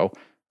the show.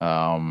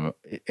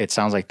 It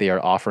sounds like they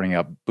are offering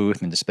up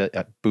booth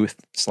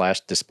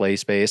 / display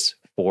space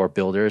for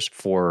builders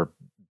for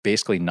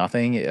basically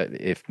nothing,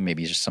 if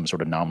maybe just some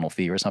sort of nominal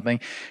fee or something.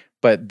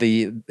 But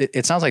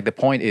it sounds like the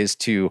point is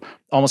to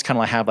almost kind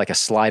of have like a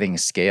sliding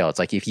scale. It's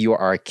like if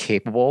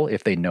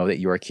they know that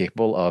you are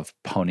capable of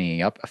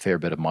ponying up a fair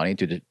bit of money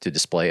to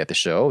display at the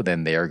show,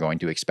 then they are going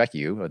to expect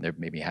you, or they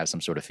maybe have some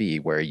sort of fee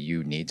where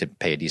you need to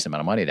pay a decent amount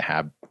of money to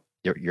have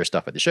your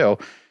stuff at the show.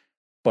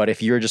 But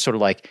if you're just sort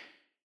of like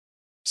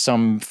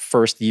some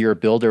first year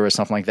builder or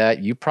something like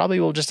that, you probably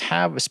will just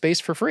have a space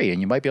for free,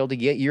 and you might be able to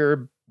get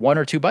your 1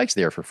 or 2 bikes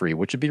there for free,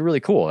 which would be really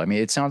cool. I mean,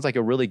 it sounds like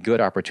a really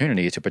good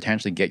opportunity to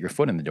potentially get your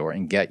foot in the door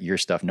and get your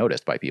stuff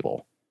noticed by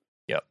people.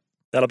 Yep.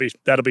 That'll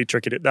be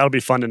tricky. That'll be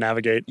fun to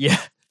navigate. Yeah.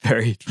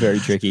 Very, very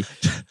tricky.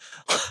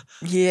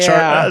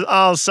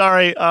 Yeah.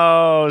 Sorry.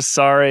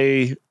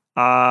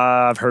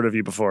 I've heard of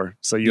you before,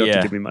 so you have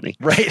to give me money.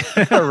 Right.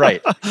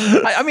 Right.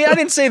 I mean, I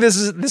didn't say this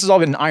has all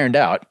been ironed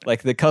out.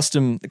 Like the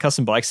custom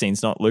bike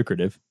scene's not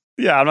lucrative.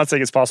 Yeah, I'm not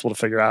saying it's possible to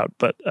figure out,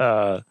 but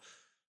a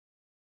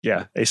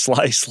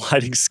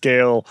sliding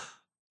scale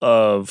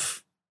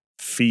of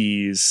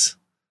fees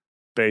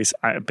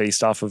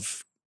based off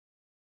of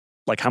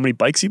like how many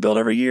bikes you build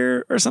every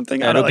year or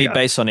something. It'll be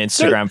based on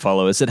Instagram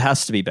followers. It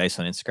has to be based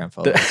on Instagram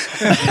followers.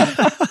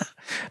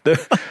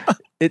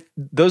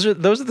 Those are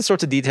the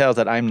sorts of details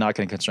that I'm not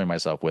going to concern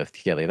myself with,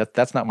 Kelly.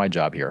 That's not my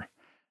job here.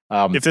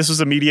 If this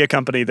was a media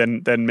company,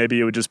 then maybe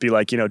it would just be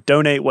like,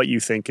 donate what you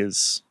think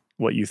this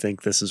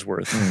is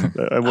worth.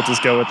 We'll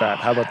just go with that.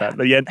 How about that?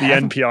 The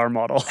NPR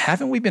model.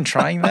 Haven't we been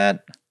trying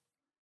that?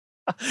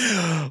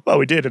 Well,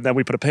 we did, and then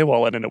we put a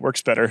paywall in, and it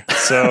works better.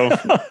 So,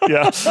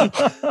 yeah.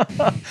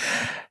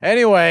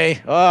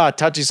 Anyway,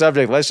 touchy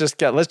subject. Let's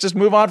just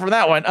move on from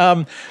that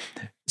one.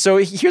 So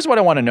here's what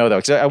I want to know, though,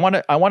 because I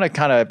want to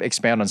kind of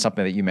expand on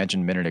something that you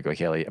mentioned a minute ago,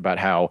 Kelly, about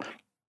how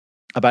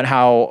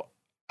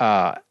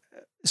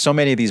so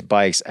many of these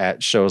bikes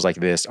at shows like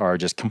this are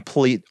just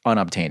complete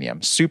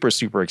unobtainium, super,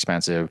 super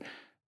expensive,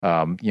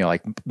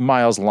 like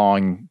miles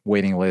long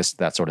waiting list,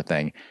 that sort of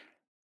thing.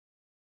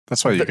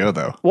 That's why you go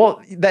though.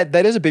 Well,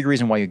 that is a big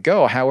reason why you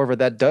go. However,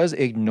 that does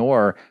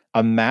ignore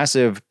a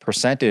massive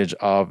percentage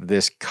of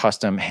this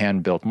custom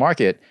hand-built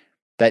market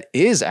that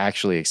is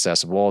actually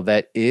accessible,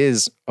 that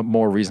is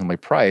more reasonably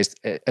priced,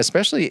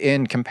 especially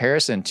in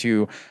comparison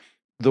to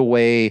the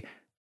way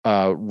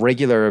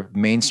regular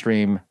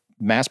mainstream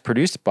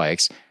mass-produced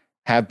bikes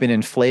have been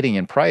inflating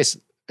in price,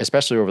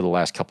 especially over the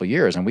last couple of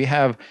years. And we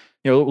have,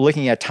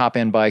 looking at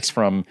top-end bikes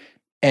from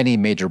any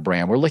major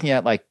brand, we're looking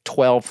at like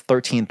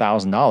 $12,000,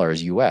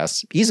 $13,000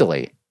 US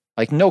easily.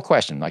 Like no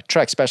question, like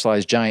Trek,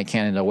 Specialized, Giant,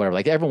 Canada, whatever.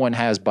 Like everyone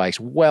has bikes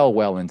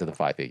well into the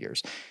 5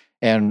 figures.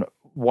 And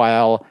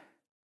while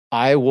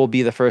I will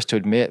be the first to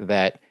admit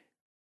that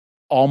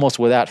almost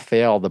without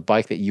fail, the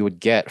bike that you would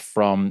get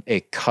from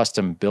a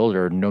custom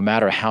builder, no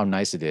matter how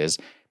nice it is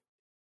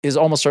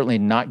almost certainly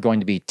not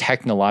going to be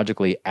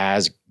technologically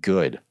as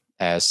good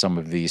as some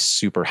of these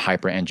super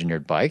hyper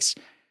engineered bikes.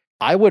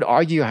 I would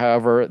argue,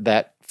 however,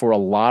 that for a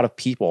lot of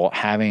people,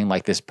 having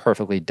like this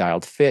perfectly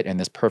dialed fit and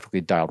this perfectly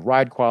dialed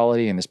ride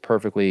quality and this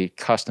perfectly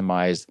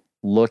customized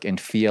look and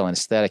feel and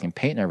aesthetic and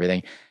paint and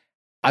everything,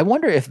 I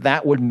wonder if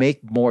that would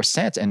make more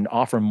sense and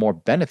offer more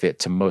benefit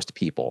to most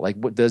people. Like,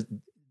 what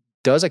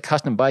does a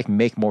custom bike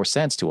make more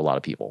sense to a lot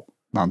of people?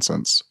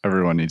 Nonsense.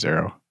 Everyone needs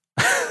aero.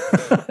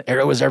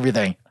 Aero is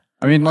everything.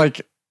 I mean,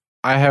 like,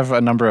 I have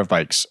a number of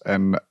bikes,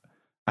 and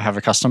I have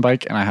a custom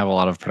bike, and I have a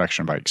lot of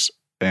production bikes,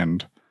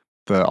 and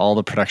all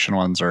the production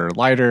ones are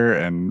lighter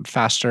and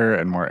faster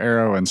and more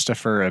aero and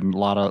stiffer and a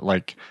lot of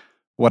like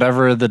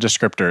whatever the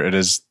descriptor it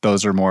is,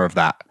 those are more of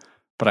that.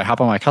 But I hop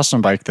on my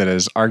custom bike that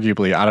is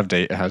arguably out of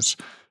date. It has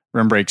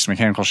rim brakes,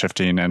 mechanical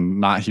shifting, and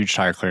not huge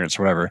tire clearance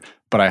or whatever.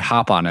 But I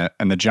hop on it,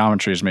 and the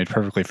geometry is made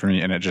perfectly for me,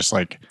 and it just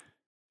like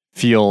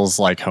feels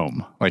like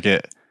home. Like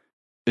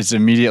it's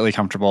immediately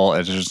comfortable.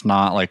 It's just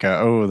not like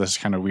this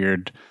kind of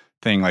weird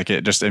thing. Like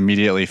it just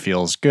immediately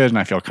feels good, and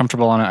I feel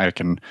comfortable on it. I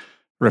can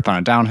rip on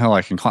a downhill.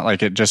 I can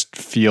like it just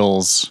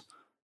feels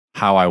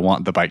how I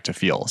want the bike to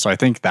feel. So I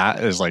think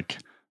that is like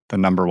the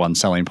number one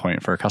selling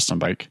point for a custom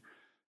bike,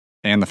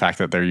 and the fact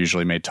that they're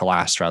usually made to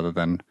last rather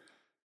than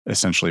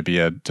essentially be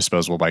a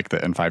disposable bike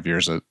that in 5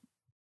 years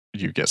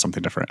you get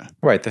something different.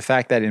 Right. The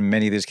fact that in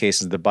many of these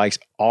cases, the bikes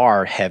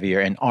are heavier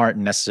and aren't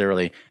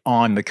necessarily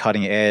on the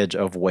cutting edge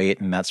of weight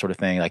and that sort of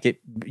thing.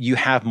 Like you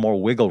have more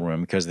wiggle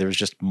room because there's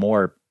just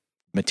more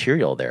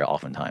material there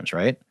oftentimes,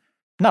 right?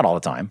 Not all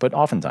the time, but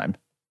oftentimes.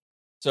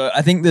 So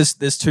I think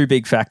there's two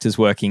big factors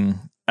working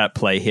at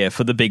play here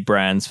for the big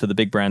brands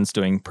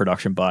doing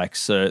production bikes.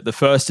 So the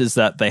first is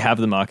that they have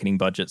the marketing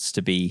budgets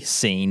to be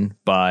seen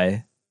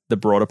by the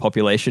broader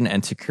population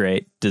and to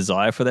create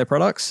desire for their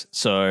products.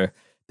 So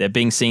they're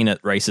being seen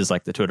at races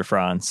like the Tour de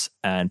France,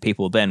 and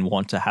people then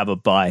want to have a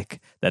bike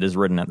that is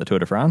ridden at the Tour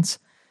de France.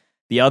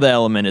 The other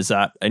element is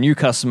that a new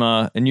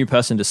customer, a new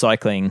person to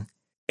cycling,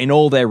 in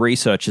all their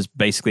research is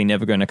basically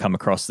never going to come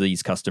across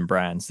these custom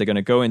brands. They're going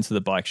to go into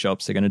the bike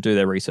shops, they're going to do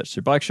their research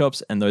through bike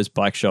shops, and those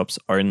bike shops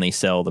only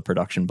sell the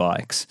production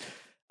bikes.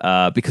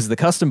 Because the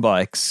custom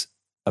bikes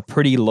are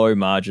pretty low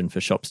margin for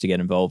shops to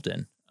get involved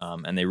in.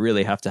 And they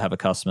really have to have a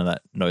customer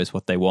that knows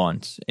what they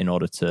want in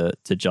order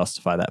to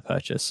justify that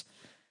purchase.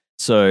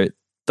 So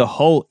the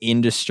whole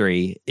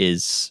industry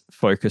is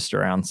focused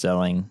around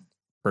selling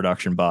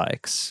production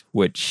bikes,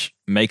 which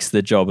makes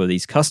the job of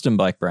these custom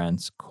bike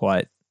brands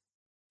quite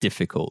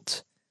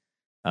difficult.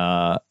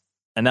 And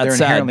that's They're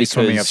sad inherently because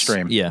swimming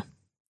upstream.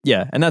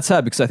 Yeah, and that's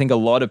sad because I think a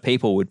lot of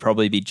people would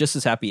probably be just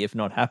as happy, if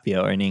not happier,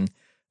 owning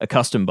a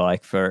custom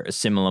bike for a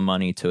similar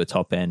money to a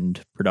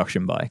top-end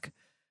production bike,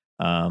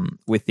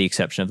 with the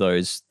exception of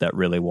those that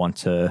really want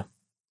to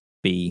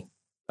be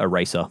a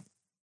racer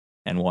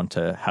and want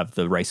to have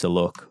the racer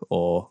look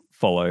or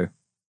follow,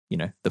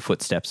 the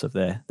footsteps of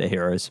their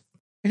heroes.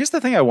 I guess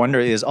the thing I wonder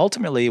is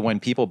ultimately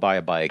when people buy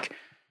a bike,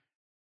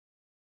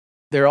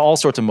 there are all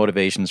sorts of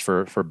motivations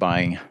for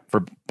buying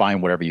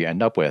whatever you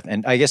end up with.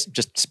 And I guess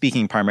just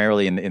speaking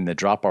primarily in the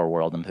drop bar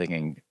world, I'm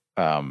thinking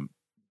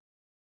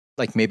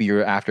like maybe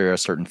you're after a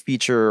certain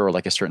feature or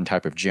like a certain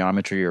type of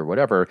geometry or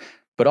whatever.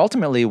 But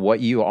ultimately what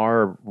you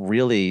are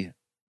really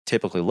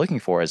typically looking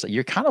for is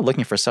you're kind of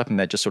looking for something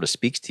that just sort of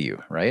speaks to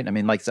you, right? I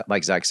mean,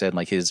 like Zach said,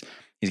 like he's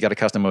got a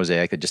custom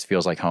Mosaic that just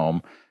feels like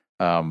home.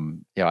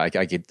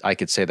 I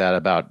could say that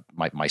about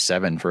my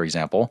 7, for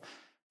example.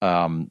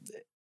 And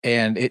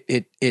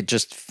it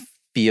just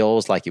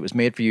feels like it was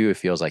made for you. It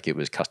feels like it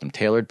was custom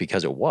tailored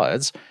because it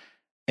was.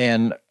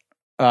 And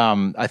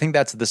I think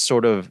that's the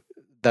sort of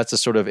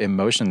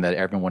emotion that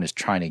everyone is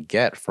trying to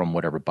get from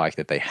whatever bike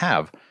that they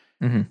have.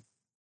 Mm-hmm.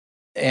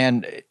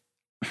 And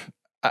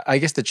I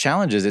guess the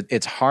challenge is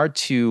it's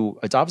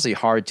obviously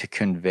hard to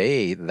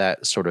convey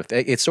that sort of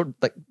thing. It's sort of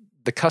like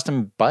the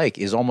custom bike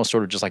is almost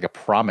sort of just like a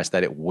promise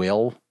that it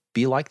will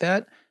be like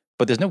that,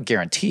 but there's no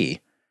guarantee.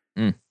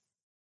 Mm.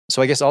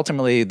 So I guess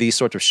ultimately these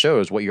sorts of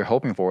shows, what you're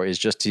hoping for is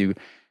just to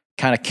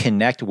kind of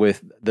connect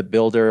with the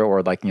builder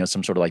or like,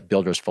 some sort of like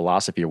builder's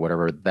philosophy or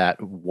whatever,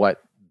 that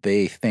what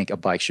they think a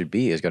bike should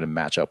be is going to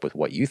match up with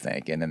what you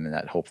think. And then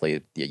that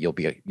hopefully you'll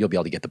be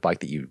able to get the bike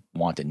that you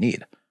want and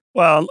need.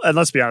 Well, and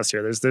let's be honest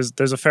here.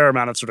 There's a fair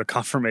amount of sort of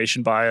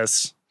confirmation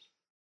bias,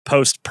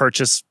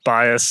 post-purchase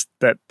bias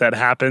that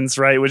happens,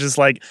 right? Which is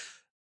like,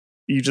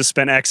 you just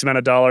spent X amount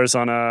of dollars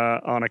on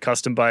a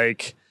custom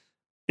bike.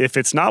 If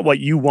it's not what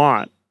you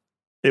want,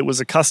 it was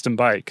a custom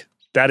bike.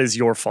 That is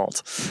your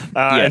fault.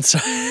 Yes.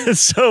 And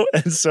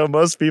so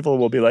most people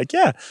will be like,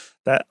 yeah,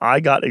 that I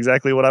got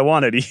exactly what I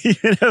wanted,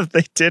 even if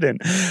they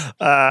didn't.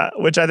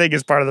 Which I think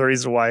is part of the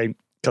reason why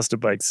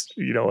custom bikes,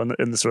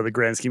 in the sort of the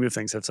grand scheme of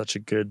things, have such a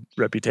good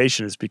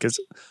reputation, is because,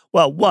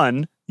 well,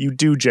 one, you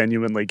do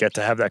genuinely get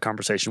to have that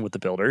conversation with the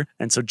builder,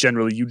 and so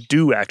generally you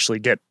do actually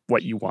get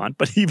what you want.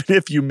 But even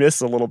if you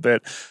miss a little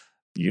bit,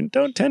 you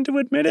don't tend to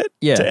admit it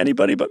to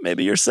anybody but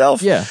maybe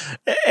yourself. Yeah.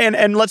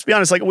 And let's be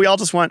honest, like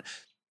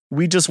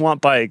we just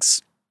want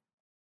bikes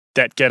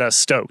that get us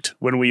stoked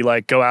when we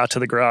like go out to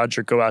the garage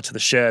or go out to the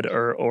shed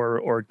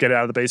or get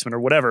out of the basement or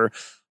whatever,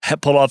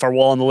 pull off our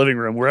wall in the living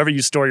room, wherever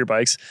you store your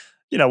bikes.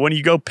 When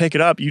you go pick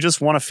it up, you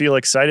just want to feel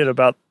excited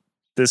about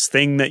this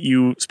thing that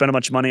you spent a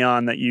bunch of money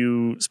on, that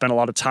you spent a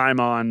lot of time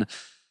on.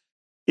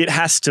 It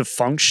has to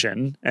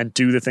function and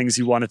do the things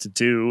you want it to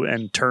do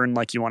and turn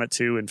like you want it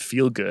to and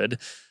feel good.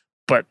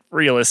 But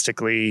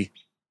realistically,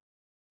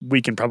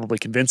 we can probably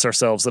convince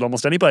ourselves that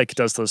almost any bike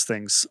does those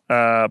things,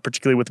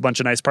 particularly with a bunch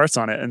of nice parts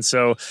on it. And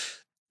so,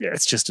 yeah,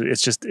 it's just you're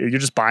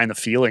just buying the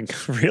feeling,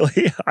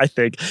 really. I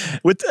think.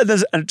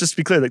 And just to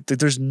be clear, like,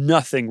 there's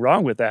nothing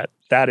wrong with that.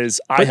 That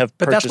is, I have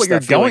purchased that's what you're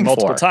that feeling going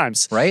multiple for,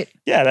 times, right?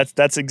 Yeah,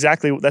 that's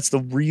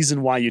the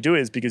reason why you do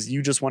it, is because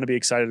you just want to be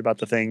excited about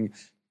the thing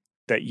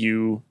that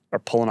you are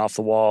pulling off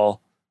the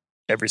wall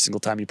every single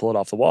time you pull it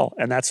off the wall.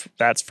 And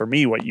that's for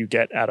me what you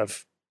get out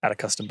of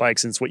custom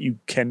bikes, and it's what you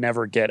can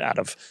never get out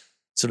of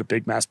sort of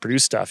big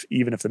mass-produced stuff,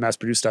 even if the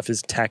mass-produced stuff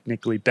is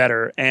technically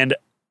better and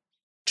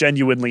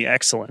genuinely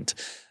excellent.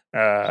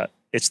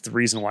 It's the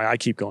reason why I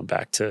keep going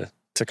back to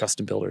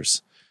custom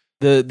builders.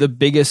 The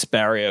biggest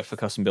barrier for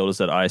custom builders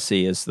that I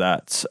see is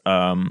that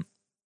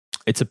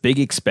it's a big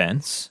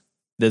expense.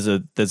 There's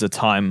a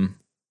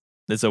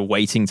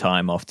waiting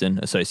time often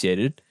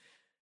associated,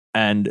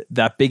 and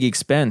that big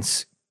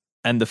expense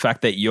and the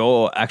fact that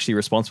you're actually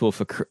responsible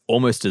for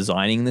almost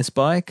designing this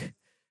bike,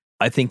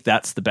 I think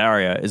that's the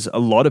barrier. Is a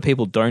lot of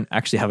people don't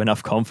actually have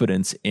enough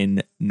confidence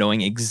in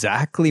knowing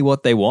exactly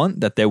what they want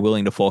that they're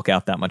willing to fork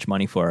out that much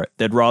money for it.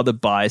 They'd rather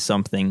buy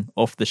something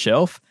off the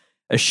shelf,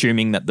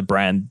 assuming that the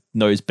brand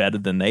knows better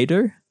than they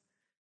do,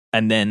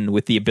 and then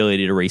with the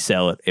ability to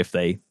resell it if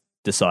they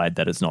decide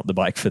that it's not the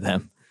bike for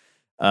them.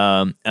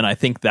 And I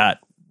think that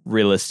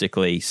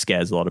realistically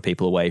scares a lot of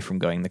people away from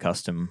going the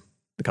custom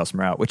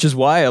route, which is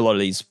why a lot of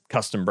these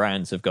custom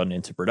brands have gotten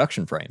into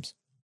production frames.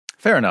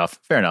 Fair enough.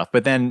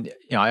 But then,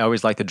 I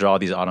always like to draw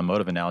these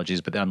automotive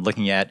analogies, but then I'm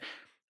looking at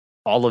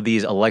all of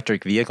these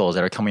electric vehicles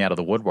that are coming out of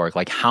the woodwork.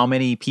 Like how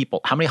many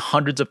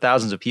hundreds of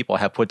thousands of people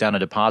have put down a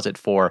deposit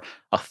for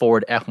a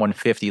Ford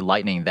F-150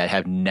 Lightning that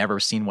have never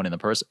seen one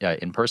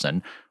in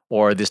person,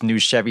 or this new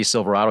Chevy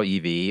Silverado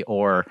EV,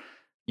 or,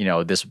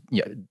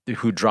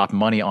 who dropped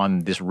money on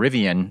this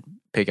Rivian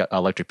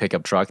electric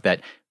pickup truck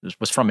that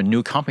was from a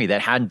new company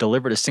that hadn't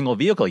delivered a single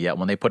vehicle yet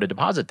when they put a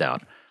deposit down.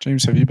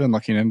 James, have you been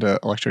looking into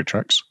electric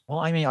trucks? Well,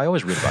 I mean, I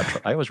always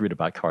read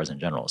about cars in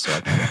general. So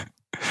I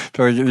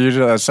feel like you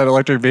just said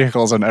electric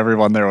vehicles and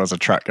everyone there was a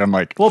truck. I'm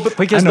like, well, but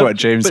because I know what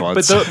James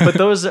wants. But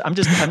those,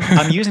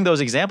 I'm using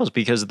those examples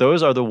because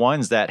those are the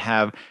ones that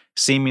have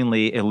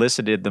seemingly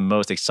elicited the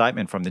most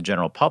excitement from the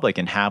general public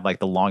and have like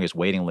the longest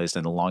waiting list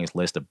and the longest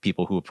list of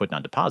people who have put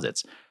down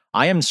deposits.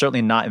 I am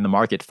certainly not in the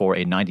market for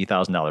a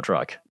 $90,000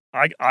 truck.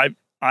 I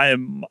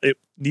am.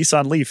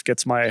 Nissan Leaf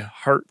gets my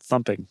heart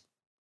thumping.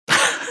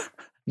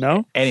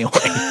 No. Anyway.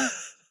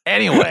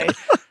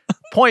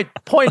 Point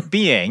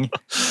being,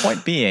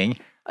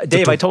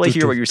 Dave, I totally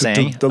hear what you're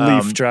saying. The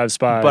Leaf drives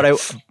by,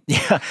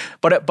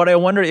 but I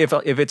wonder if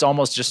it's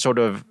almost just sort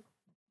of,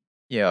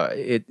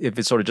 if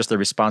it's sort of just the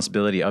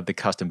responsibility of the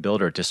custom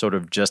builder to sort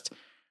of just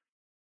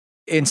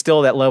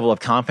instill that level of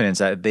confidence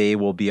that they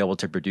will be able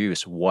to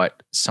produce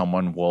what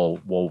someone will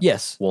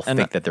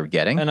think that they're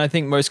getting. And I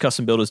think most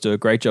custom builders do a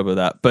great job of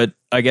that. But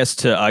I guess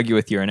to argue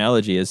with your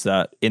analogy is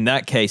that in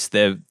that case,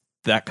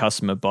 that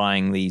customer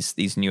buying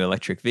these new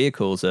electric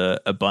vehicles are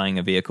buying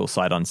a vehicle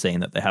sight unseen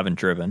that they haven't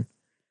driven,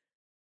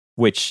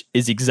 which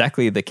is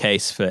exactly the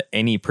case for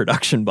any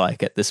production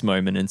bike at this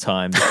moment in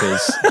time,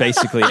 because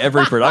basically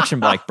every production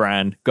bike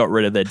brand got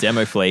rid of their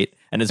demo fleet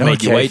and has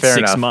made you wait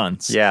 6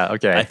 months. Yeah,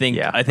 okay. I think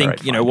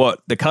right,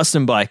 what the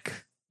custom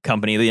bike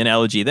company, the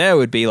analogy there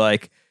would be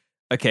like,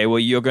 okay, well,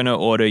 you're going to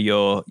order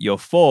your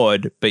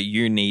Ford, but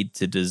you need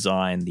to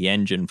design the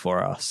engine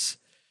for us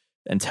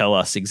and tell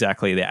us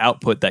exactly the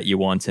output that you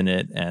want in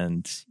it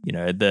and,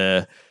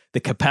 the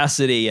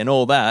capacity and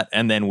all that,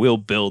 and then we'll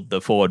build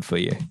the Ford for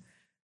you.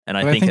 And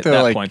I think at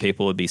that point,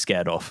 people would be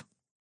scared off.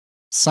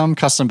 Some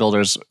custom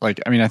builders, I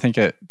think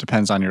it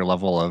depends on your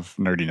level of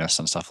nerdiness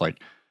and stuff.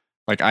 Like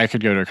I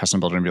could go to a custom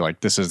builder and be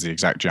like, this is the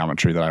exact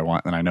geometry that I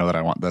want, and I know that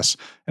I want this.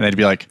 And they'd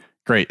be like,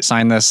 great,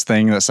 sign this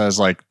thing that says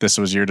this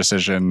was your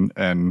decision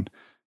and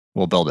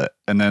we'll build it.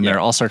 And then there are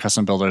also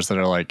custom builders that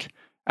are like,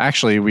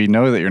 actually, we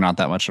know that you're not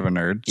that much of a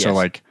nerd. So Yes.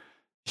 like,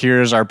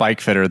 here's our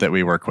bike fitter that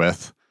we work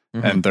with.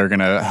 Mhm. And they're going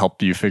to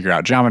help you figure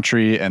out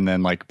geometry. And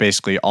then like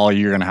basically all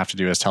you're going to have to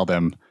do is tell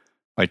them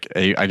like,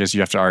 I guess you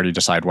have to already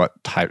decide what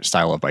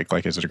style of bike,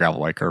 like is it a gravel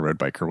bike or a road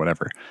bike or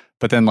whatever.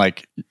 But then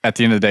like at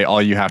the end of the day,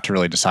 all you have to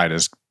really decide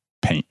is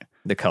paint.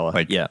 The color.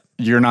 Like, yeah.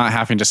 You're not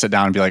having to sit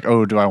down and be like,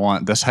 oh, do I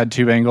want this head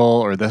tube angle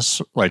or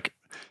this? Like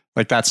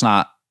that's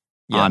not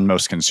on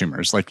most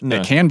consumers. Like No.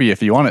 it can be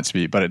if you want it to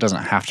be, but it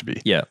doesn't have to be.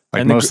 Yeah.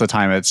 Like And most of the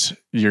time it's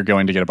you're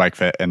going to get a bike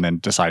fit and then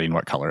deciding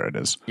what color it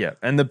is. Yeah,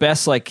 and the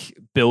best like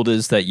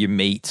builders that you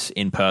meet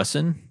in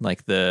person,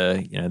 like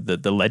the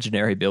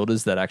legendary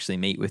builders that actually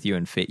meet with you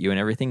and fit you and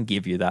everything,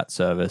 give you that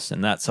service,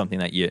 and that's something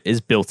that is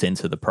built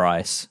into the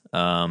price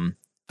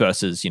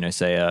versus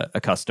say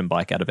a custom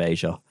bike out of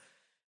Asia.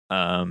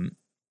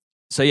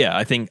 So yeah,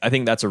 I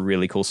think that's a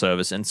really cool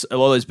service, and a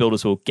lot of those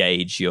builders will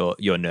gauge your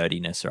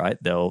nerdiness, right?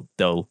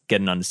 They'll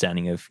get an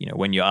understanding of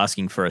when you're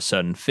asking for a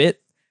certain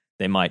fit.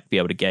 They might be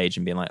able to gauge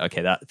and be like,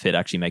 okay, that fit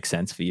actually makes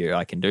sense for you.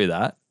 I can do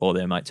that. Or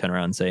they might turn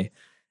around and say,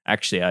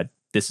 actually,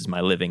 this is my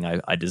living.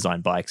 I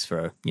design bikes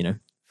for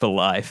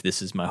life.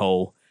 This is my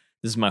whole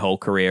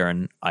career,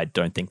 and I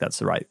don't think that's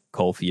the right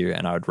call for you.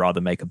 And I would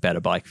rather make a better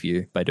bike for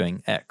you by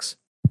doing X.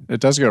 It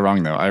does go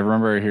wrong though. I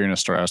remember hearing a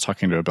story. I was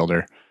talking to a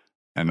builder,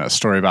 and a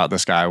story about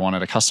this guy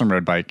wanted a custom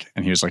road bike,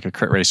 and he was like a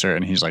crit racer,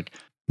 and he's like,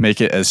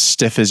 make it as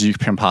stiff as you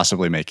can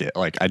possibly make it.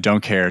 Like, I don't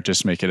care,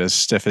 just make it as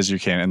stiff as you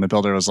can. And the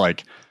builder was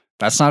like,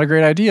 that's not a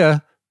great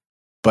idea,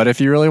 but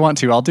if you really want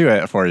to, I'll do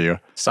it for you.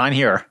 Sign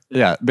here.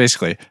 Yeah,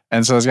 basically.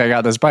 And so this guy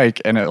got this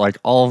bike, and it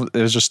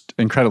was just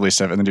incredibly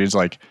stiff. And the dude's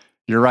like,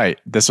 you're right,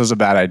 this was a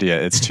bad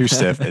idea. It's too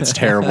stiff. It's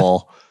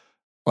terrible.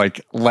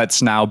 Like,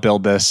 let's now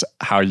build this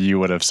how you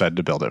would have said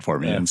to build it for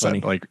me. Yeah,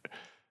 instead, funny. like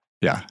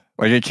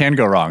it can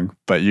go wrong,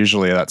 but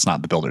usually that's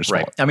not the builder's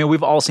Right. fault. I mean,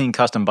 we've all seen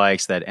custom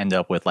bikes that end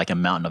up with like a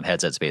mountain of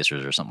headset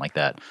spacers or something like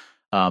that.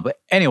 But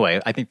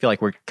anyway, I feel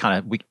like we're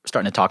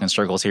starting to talk in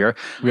circles here.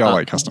 We all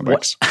like custom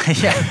bikes.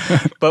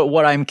 Yeah. But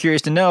what I'm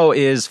curious to know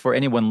is for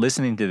anyone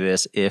listening to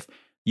this, if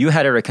you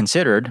had ever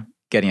considered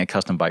getting a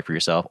custom bike for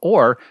yourself,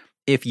 or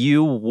if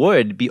you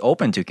would be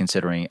open to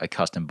considering a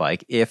custom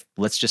bike, if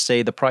let's just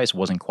say the price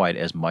wasn't quite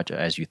as much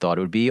as you thought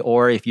it would be,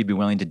 or if you'd be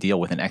willing to deal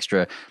with an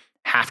extra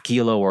half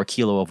kilo or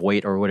kilo of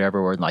weight or whatever,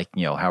 or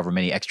however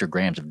many extra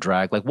grams of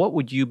drag, like what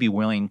would you be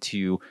willing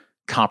to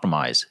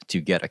compromise to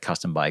get a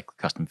custom bike,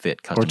 custom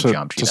fit, custom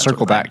geometry? To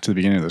circle back to the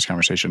beginning of this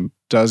conversation,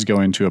 does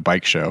going to a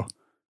bike show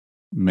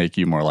make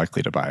you more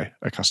likely to buy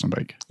a custom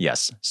bike?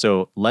 Yes.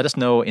 So let us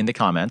know in the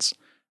comments.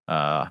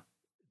 There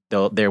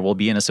will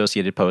be an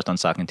associated post on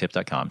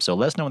cyclingtips.com. So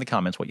let us know in the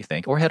comments what you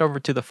think, or head over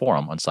to the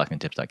forum on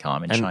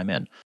cyclingtips.com and chime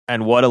in.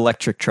 And what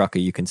electric truck are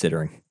you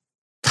considering?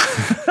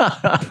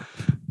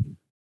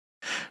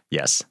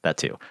 Yes, that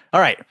too.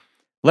 All right.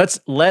 Let's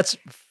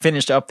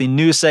finish up the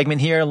news segment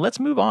here. Let's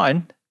move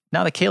on.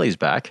 Now that Kaylee's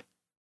back,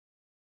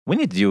 we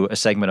need to do a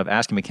segment of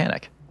Ask a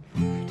Mechanic.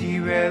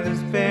 Derailleurs,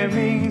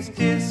 bearings,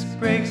 disc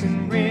brakes,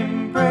 and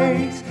rim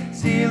brakes,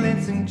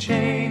 sealants and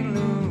chain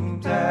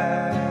loops.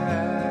 Ask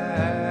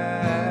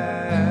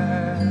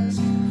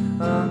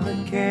a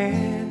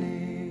mechanic.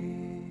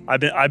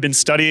 I've been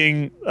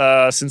studying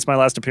since my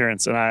last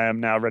appearance, and I am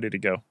now ready to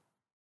go.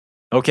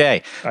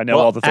 Okay. I know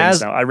all the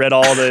things now. I read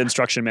all the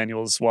instruction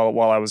manuals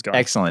while I was gone.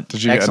 Excellent.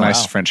 Did you get a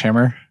nice French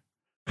hammer?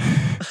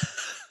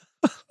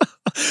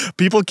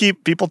 People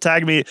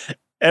tag me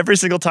every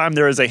single time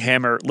there is a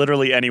hammer,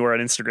 literally anywhere on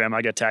Instagram.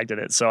 I get tagged in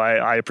it, so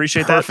I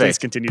appreciate that. Please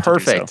continue to do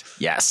so.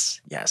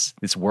 Yes,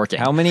 it's working.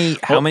 How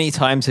many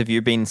times have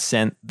you been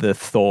sent the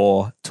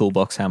Thor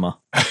toolbox hammer?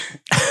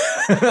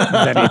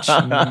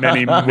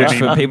 many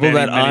For people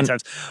that times.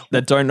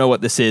 that don't know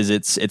what this is,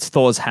 it's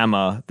Thor's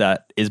hammer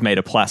that is made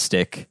of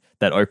plastic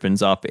that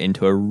opens up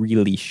into a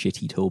really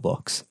shitty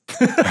toolbox.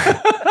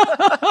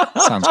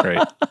 Sounds great.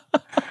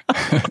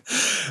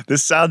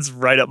 This sounds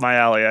right up my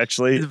alley,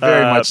 actually.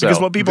 Very much so.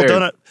 Because what people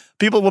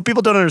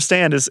don't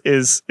understand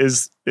is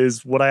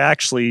what I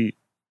actually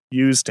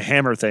use to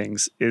hammer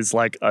things is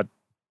like a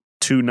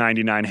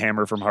 $2.99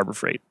 hammer from Harbor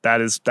Freight.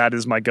 That is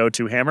my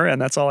go-to hammer,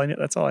 and that's all I need.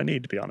 That's all I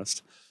need, to be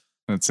honest.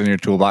 It's in your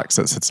toolbox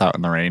that sits out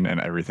in the rain, and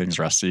everything's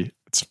rusty.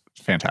 It's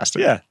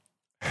fantastic. Yeah,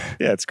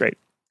 it's great.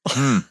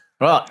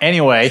 Well,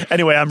 anyway,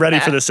 I'm ready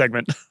for this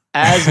segment.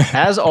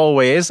 As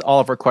always, all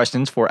of our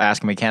questions for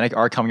Ask a Mechanic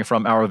are coming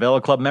from our Velo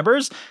Club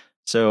members.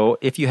 So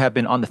if you have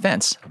been on the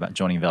fence about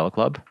joining Velo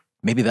Club,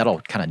 maybe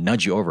that'll kind of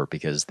nudge you over,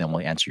 because then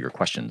we'll answer your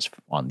questions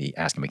on the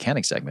Ask a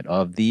Mechanic segment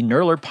of the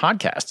Nerd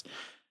podcast.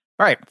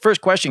 All right,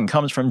 first question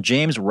comes from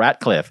James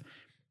Ratcliffe.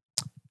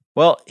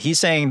 Well, he's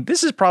saying,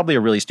 this is probably a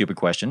really stupid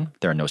question.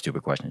 There are no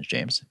stupid questions,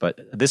 James, but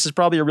this is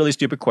probably a really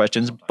stupid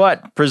question.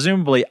 But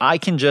presumably, I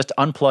can just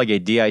unplug a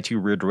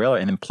Di2 rear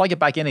derailleur and then plug it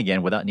back in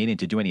again without needing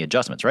to do any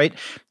adjustments, right?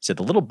 He said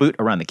the little boot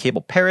around the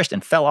cable perished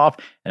and fell off,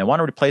 and I want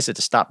to replace it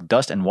to stop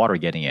dust and water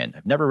getting in.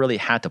 I've never really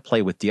had to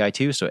play with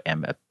Di2,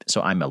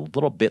 so I'm a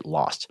little bit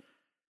lost.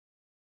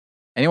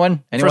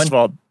 Anyone?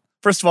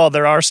 First of all,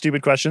 there are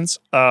stupid questions,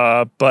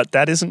 but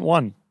that isn't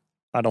one,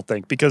 I don't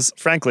think, because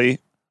frankly,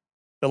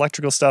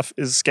 electrical stuff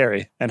is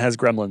scary and has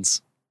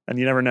gremlins, and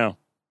you never know.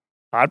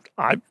 I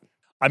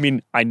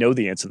mean, I know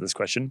the answer to this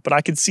question, but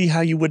I can see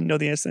how you wouldn't know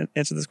the answer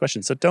to this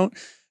question. So don't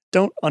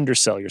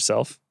undersell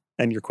yourself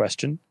and your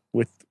question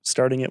with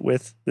starting it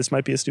with, this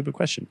might be a stupid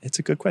question. It's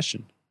a good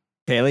question.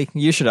 Kaylee,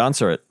 you should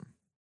answer it.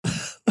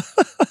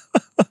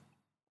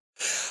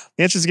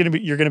 The answer is going to be,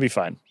 you're going to be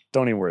fine.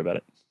 Don't even worry about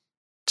it.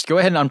 Just go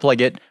ahead and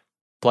unplug it,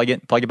 plug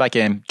it back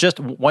in. Just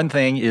one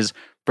thing is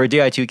for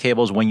Di2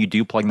 cables, when you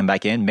do plug them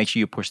back in, make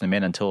sure you push them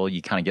in until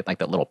you kind of get like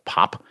that little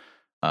pop.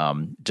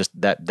 Just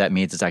that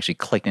means it's actually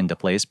clicked into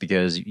place,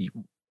 because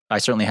I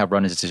certainly have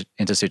run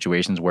into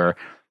situations where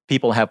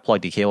people have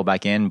plugged the cable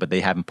back in, but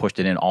they haven't pushed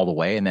it in all the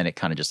way, and then it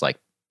kind of just like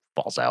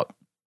falls out.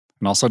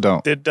 And also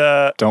don't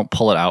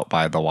pull it out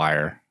by the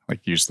wire.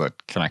 Like use the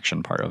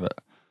connection part of it.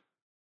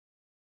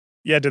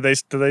 Yeah, do they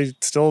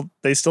still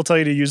tell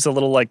you to use the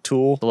little like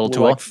tool? The little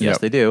tool? Like, Yes,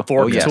 they do.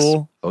 fork Oh, yes.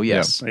 tool? Oh,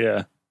 yes.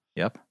 Yeah.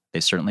 Yep.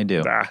 They certainly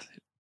do. Nah,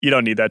 you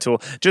don't need that tool.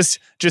 Just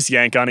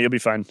yank on it, you'll be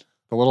fine.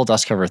 The little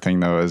dust cover thing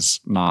though is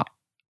not,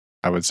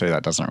 I would say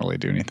that doesn't really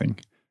do anything.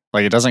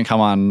 Like it doesn't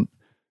come on,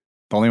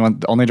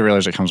 the only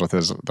derailleurs it comes with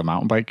is the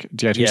mountain bike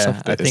Di2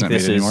 stuff that isn't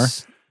made anymore.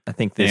 I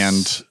think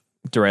this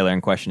derailleur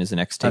in question is an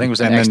XT. I think it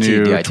was an And the XT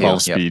new Di2.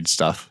 12-speed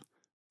stuff.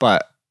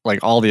 But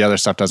like all the other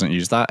stuff doesn't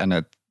use that,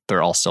 and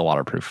they're all still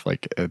waterproof.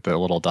 Like the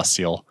little dust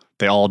seal,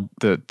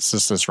 it's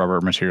just this rubber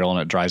material, and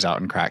it dries out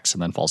and cracks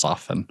and then falls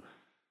off. And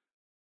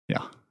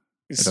yeah,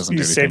 it doesn't You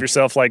do save anything.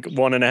 yourself like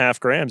 1.5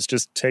 grams.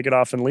 Just take it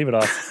off and leave it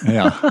off.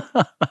 Yeah.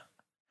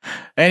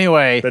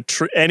 Anyway,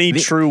 Any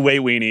true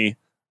weight weenie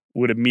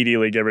would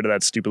immediately get rid of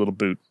that stupid little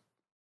boot.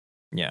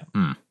 Yeah.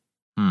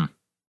 all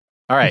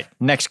right.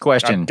 Next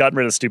question. I've gotten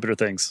rid of stupider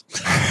things.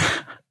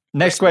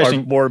 Next Or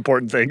question. more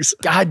important things.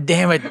 God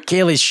damn it,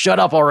 Kaylee, shut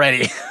up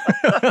already.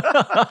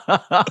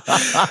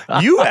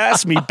 You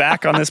asked me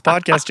back on this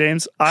podcast,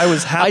 James. I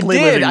was happily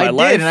living my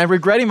life. and I'm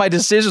regretting my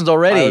decisions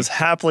already. I was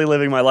happily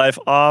living my life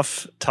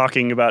off,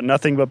 talking about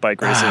nothing but bike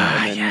racing.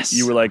 And then yes.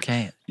 you were like,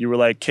 Okay.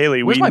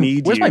 Kaylee, Where's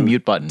where's my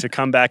mute button? to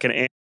come back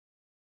and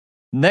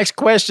Next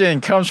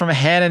question comes from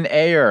Hannon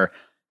Ayer.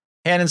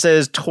 Hannon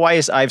says,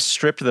 twice I've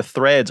stripped the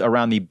threads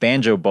around the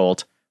banjo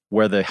bolt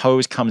where the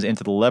hose comes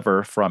into the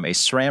lever from a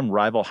SRAM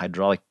rival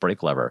hydraulic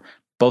brake lever.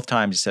 Both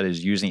times he said he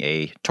was using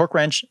a torque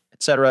wrench,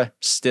 etc.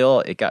 Still,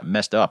 it got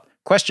messed up.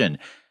 Question,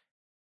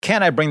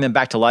 can I bring them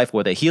back to life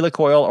with a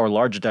helicoil or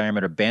larger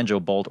diameter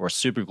banjo bolt or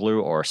super glue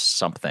or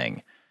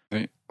something?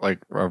 Like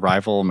a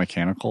rival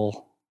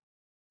mechanical,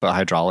 but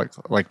hydraulic,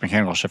 like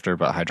mechanical shifter,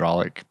 but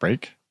hydraulic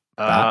brake.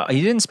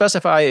 He didn't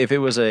specify if it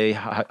was a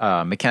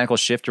mechanical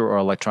shifter or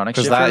electronic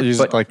Because shifter. that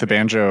uses, but like the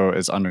banjo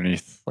is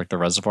underneath like the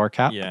reservoir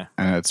cap. Yeah.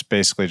 And it's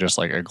basically just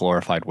like a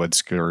glorified wood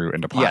screw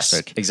into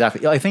plastic. Yes,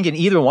 exactly. I think in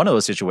either one of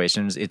those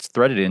situations, it's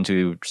threaded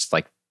into just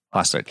like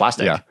Plastic.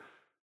 Plastic. Yeah.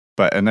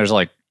 There's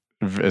like,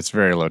 it's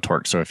very low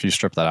torque. So if you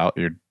strip that out,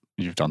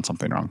 you've done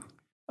something wrong.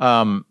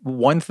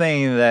 One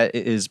thing that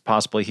is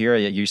possibly here,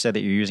 you said that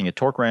you're using a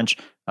torque wrench.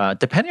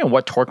 Depending on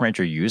what torque wrench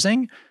you're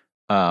using,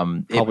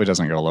 Probably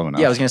doesn't go low enough.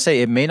 yeah, I was going to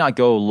say it may not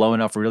go low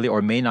enough really,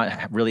 or may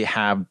not really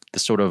have the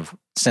sort of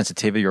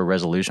sensitivity or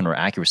resolution or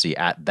accuracy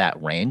at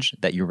that range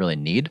that you really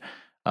need.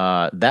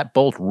 That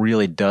bolt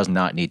really does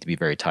not need to be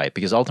very tight,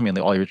 because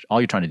ultimately all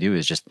you're trying to do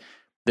is just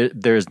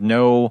there's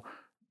no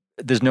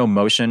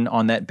motion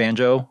on that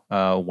banjo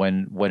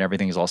when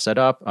everything is all set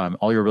up.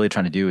 All you're really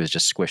trying to do is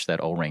just squish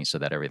that O-ring so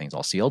that everything's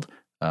all sealed.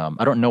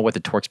 I don't know what the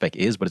torque spec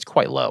is, but it's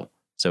quite low.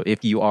 So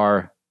if you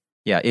are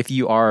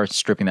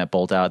stripping that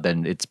bolt out,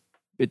 then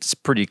it's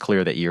pretty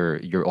clear that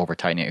you're over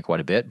tightening it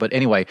quite a bit. But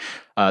anyway,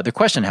 the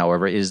question,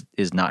 however, is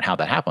not how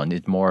that happened.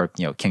 It's more,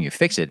 can you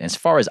fix it? As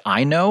far as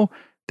I know,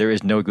 there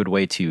is no good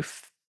way to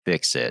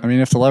fix it. I mean,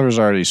 if the lever's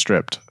already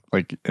stripped,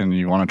 like, and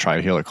you want to try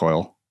a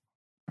helicoil,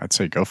 I'd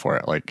say go for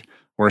it. Like,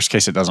 worst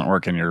case, it doesn't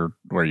work and you're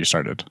where you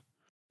started.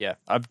 Yeah,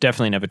 I've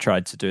definitely never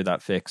tried to do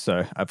that fix,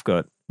 so I've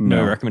got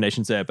no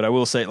recommendations there. But I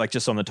will say, like,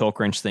 just on the torque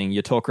wrench thing,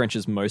 your torque wrench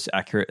is most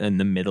accurate in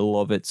the middle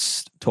of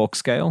its torque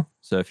scale.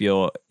 So if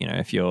your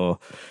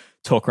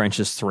torque wrench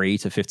is 3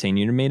 to 15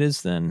 newton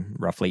meters, then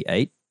roughly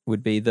 8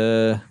 would be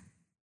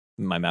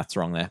my math's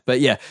wrong there. But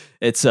yeah,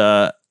 it's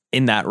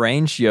in that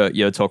range,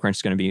 your torque wrench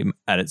is going to be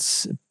at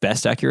its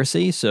best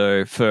accuracy.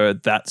 So for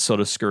that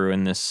sort of screw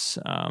in this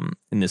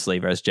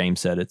lever, as James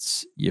said,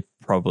 you're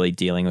probably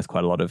dealing with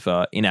quite a lot of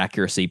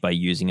inaccuracy by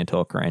using a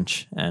torque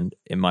wrench, and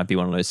it might be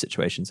one of those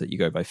situations that you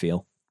go by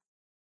feel.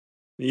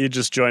 You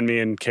just joined me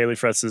in Kaylee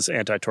Fretz's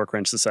anti-torque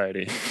wrench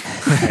society.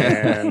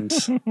 And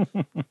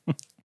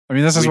I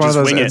mean, this is We one of just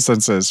those wing it.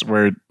 instances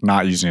where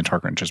not using a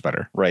torque wrench is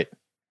better. Right.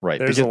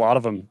 there's a lot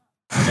of them.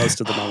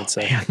 Most of them, I would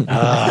say.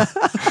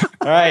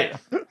 All right.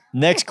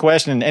 Next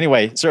question.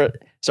 Anyway,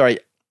 sorry.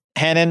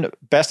 Hannon,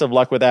 best of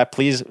luck with that.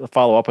 Please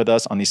follow up with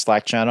us on the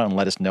Slack channel and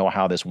let us know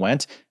how this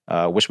went.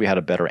 Wish we had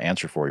a better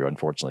answer for you,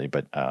 unfortunately.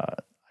 But I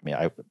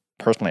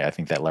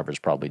think that lever is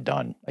probably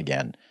done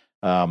again.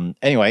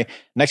 Anyway,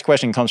 next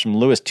question comes from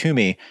Lewis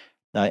Toomey.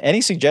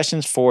 Any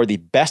suggestions for the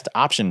best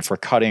option for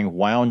cutting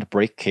wound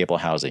brake cable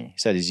housing? He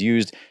said he's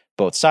used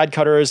both side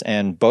cutters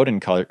and Bowden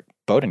cut.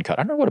 I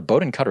don't know what a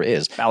Bowden cutter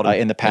is.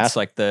 In the past, It's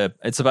like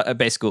it's about a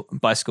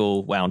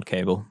bicycle wound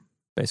cable.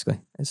 Basically,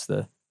 it's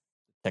the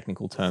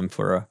technical term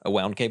for a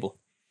wound cable.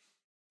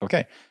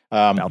 Okay.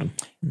 Bowden.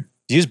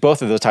 Used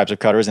both of those types of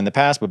cutters in the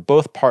past, but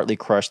both partly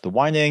crushed the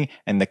winding,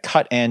 and the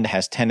cut end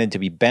has tended to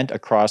be bent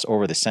across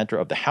over the center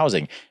of the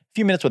housing. A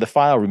few minutes with a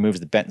file removes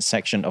the bent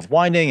section of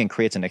winding and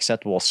creates an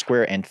acceptable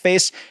square end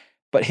face,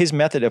 but his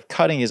method of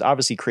cutting is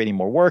obviously creating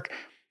more work,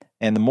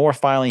 and the more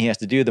filing he has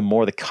to do, the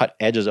more the cut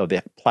edges of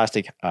the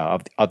plastic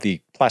of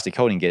the plastic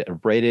coating get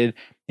abraded. And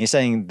he's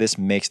saying this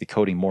makes the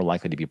coating more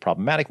likely to be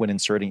problematic when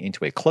inserting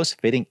into a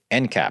close-fitting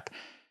end cap.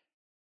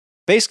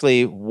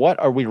 Basically, what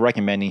are we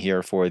recommending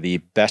here for the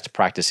best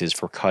practices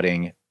for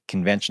cutting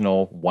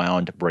conventional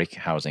wound brake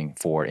housing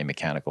for a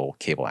mechanical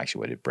cable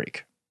actuated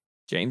brake?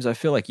 James, I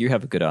feel like you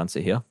have a good answer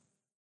here.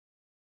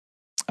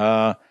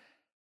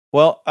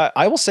 Well,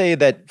 I will say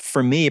that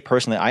for me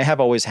personally, I have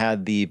always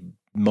had the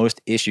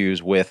most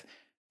issues with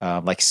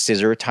like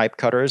scissor type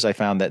cutters. I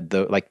found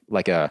that like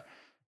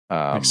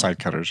side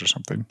cutters or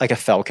something, like a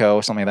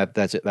Felco, something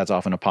that's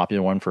often a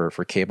popular one for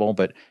cable,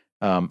 but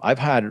I've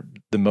had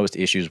the most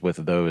issues with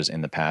those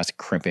in the past,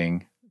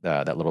 crimping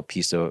that little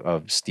piece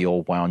of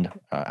steel wound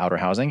outer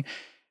housing.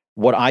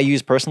 What I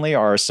use personally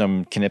are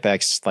some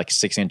Knipex like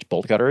 6-inch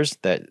bolt cutters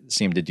that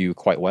seem to do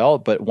quite well.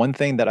 But one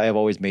thing that I have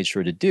always made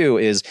sure to do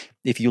is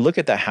if you look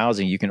at the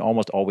housing, you can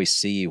almost always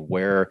see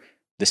where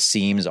the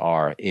seams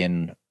are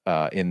in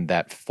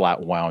that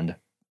flat wound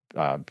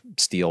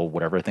steel,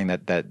 whatever thing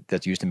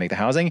that's used to make the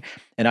housing.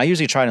 And I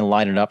usually try to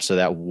line it up so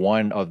that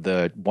one of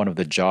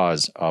the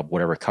jaws of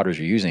whatever cutters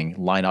you're using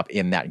line up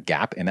in that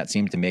gap. And that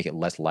seems to make it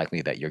less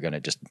likely that you're going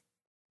to just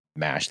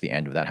mash the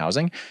end of that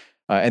housing.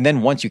 And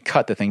then once you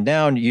cut the thing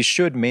down, you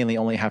should mainly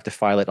only have to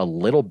file it a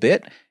little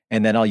bit.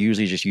 And then I'll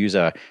usually just use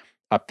a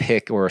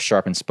pick or a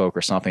sharpened spoke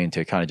or something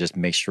to kind of just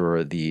make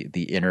sure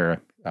the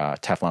inner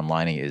Teflon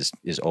lining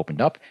is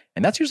opened up.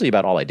 And that's usually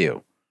about all I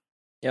do.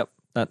 Yep.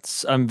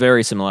 I'm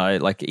very similar. I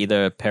like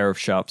either a pair of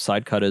sharp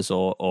side cutters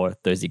or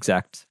those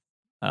exact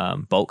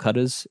bolt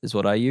cutters is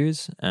what I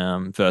use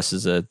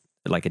versus a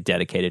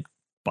dedicated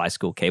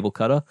bicycle cable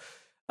cutter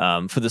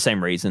for the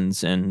same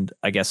reasons. And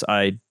I guess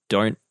I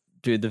don't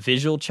do the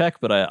visual check,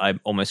 but I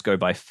almost go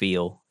by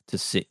feel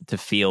to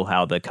feel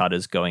how the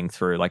cutter's going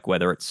through, like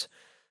whether it's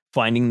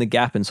finding the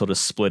gap and sort of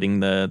splitting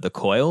the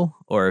coil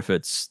or if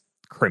it's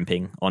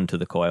crimping onto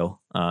the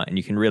coil. And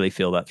you can really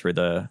feel that through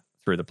the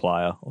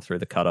plier or through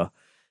the cutter.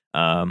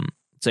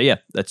 So yeah,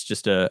 that's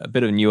just a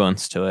bit of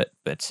nuance to it,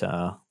 but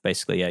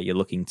basically, yeah, you're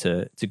looking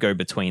to go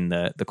between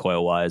the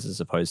coil wires as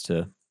opposed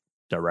to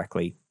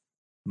directly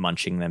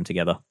munching them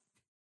together.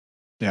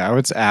 Yeah, I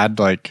would add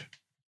like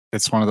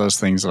it's one of those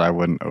things that I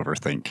wouldn't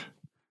overthink.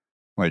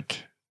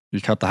 Like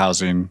you cut the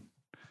housing,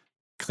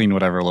 clean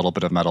whatever little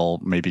bit of metal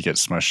maybe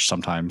gets smushed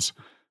sometimes,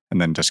 and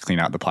then just clean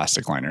out the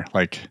plastic liner.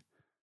 Like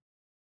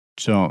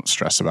don't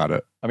stress about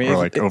it. I mean,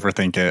 or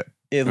overthink it.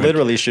 It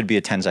literally should be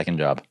a 10-second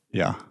job.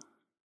 Yeah.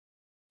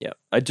 Yeah,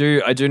 I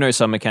do know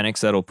some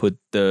mechanics that'll put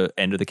the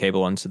end of the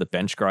cable onto the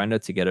bench grinder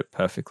to get it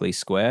perfectly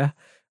square.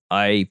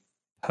 I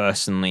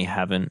personally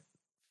haven't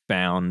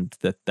found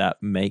that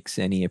makes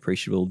any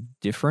appreciable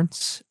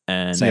difference,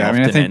 and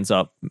often ends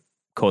up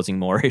causing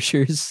more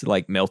issues,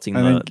 like melting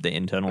the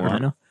internal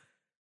liner.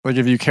 Like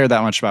if you care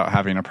that much about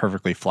having a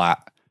perfectly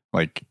flat,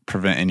 like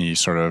prevent any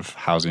sort of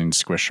housing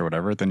squish or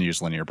whatever, then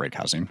use linear brake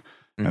housing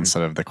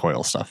instead of the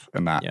coil stuff,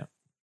 and that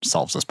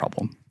solves this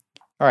problem.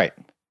 All right.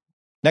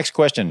 Next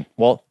question.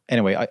 Well,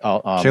 anyway,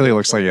 I'll Kaylee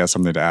looks like he has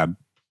something to add.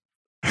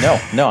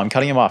 No, I'm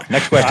cutting him off.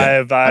 Next question.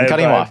 I'm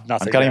cutting him off. I'm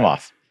cutting him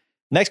off.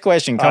 Next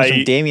question comes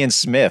from Damian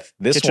Smith.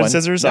 This kitchen one.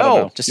 Scissors?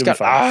 No, just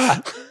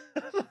got.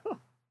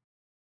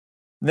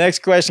 Next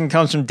question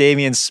comes from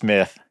Damian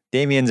Smith.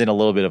 Damian's in a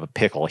little bit of a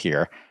pickle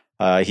here.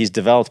 He's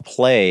developed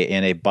play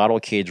in a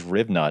bottle cage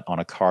rib nut on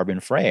a carbon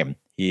frame.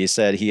 He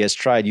said he has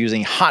tried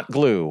using hot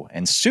glue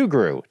and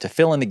Sugru to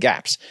fill in the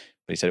gaps,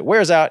 but he said it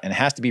wears out and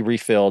has to be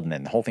refilled, and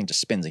then the whole thing just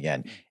spins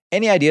again.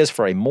 Any ideas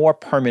for a more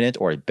permanent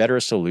or a better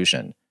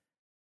solution?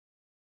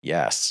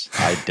 Yes,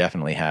 I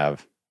definitely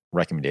have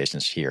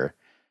recommendations here.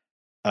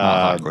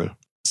 Hot glue.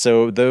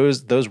 So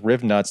those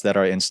rib nuts that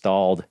are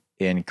installed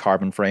in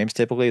carbon frames,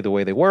 typically the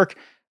way they work,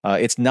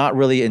 it's not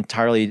really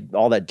entirely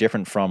all that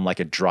different from like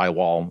a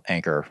drywall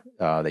anchor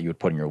that you would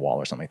put in your wall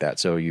or something like that.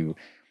 So you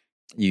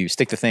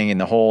stick the thing in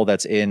the hole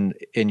that's in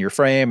your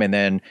frame, and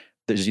then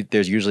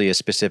there's usually a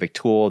specific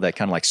tool that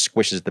kind of like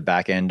squishes the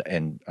back end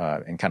and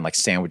kind of like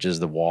sandwiches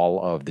the wall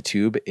of the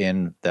tube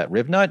in that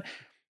rib nut.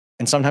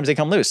 And sometimes they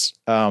come loose.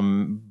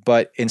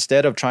 But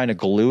instead of trying to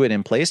glue it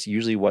in place,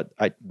 usually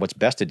what's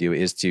best to do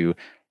is to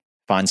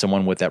find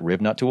someone with that rib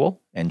nut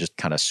tool and just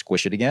kind of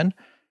squish it again.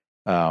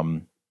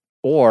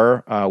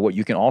 Or what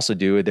you can also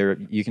do,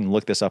 you can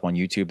look this up on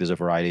YouTube. There's a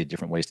variety of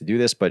different ways to do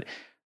this, but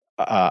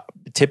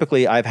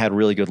typically I've had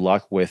really good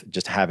luck with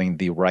just having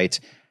the right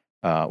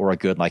or a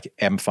good like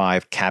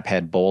M5 cap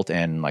head bolt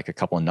and like a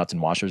couple of nuts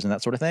and washers and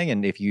that sort of thing.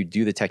 And if you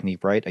do the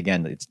technique right,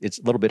 again, it's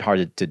a little bit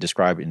hard to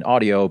describe in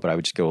audio, but I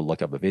would just go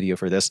look up a video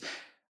for this.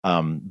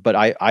 But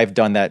I've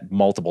done that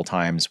multiple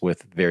times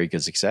with very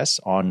good success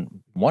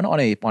on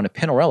a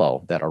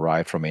Pinarello that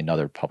arrived from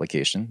another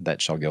publication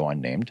that shall go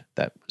unnamed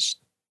that was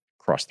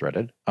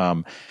cross-threaded.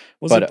 Was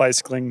but it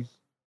bicycling?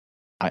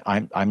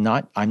 I'm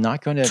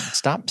not going to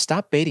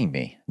stop baiting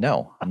me.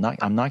 No, I'm not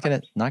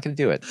going to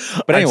do it.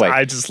 But anyway,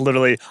 I just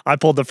literally I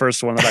pulled the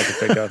first one that I could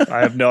think of.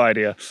 I have no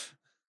idea.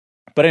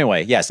 But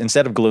anyway, yes,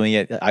 instead of gluing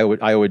it, I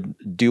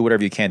would do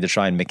whatever you can to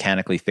try and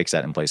mechanically fix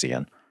that in place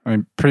again. I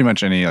mean, pretty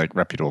much any like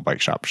reputable bike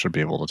shop should be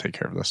able to take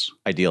care of this.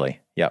 Ideally,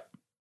 yep.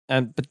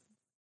 But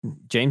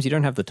James, you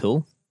don't have the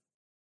tool?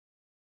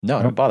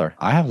 No, don't bother.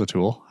 I have the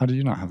tool. How do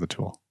you not have the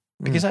tool?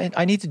 Because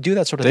I need to do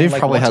that sort of Dave thing. Like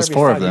probably once has every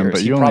 4 of 5 them, years.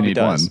 but He you only probably need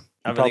does. one.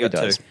 I've He only probably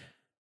got does.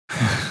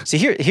 2. See,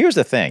 here's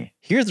the thing.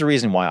 Here's the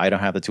reason why I don't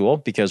have the tool.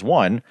 Because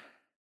one,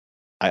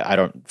 I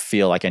don't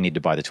feel like I need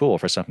to buy the tool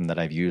for something that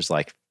I've used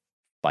like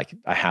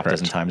a half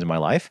dozen times in my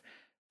life.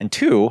 And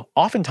two,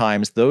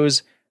 oftentimes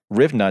those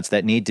riv nuts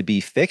that need to be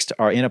fixed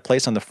are in a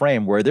place on the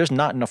frame where there's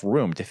not enough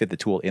room to fit the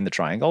tool in the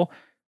triangle.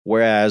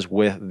 Whereas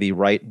with the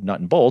right nut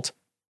and bolt,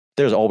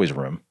 there's always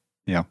room.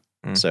 Yeah.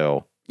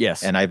 So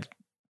Yes. and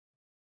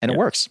it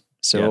works.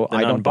 So the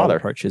I don't non-bolt bother.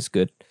 approach is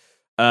good.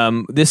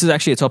 This is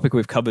actually a topic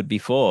we've covered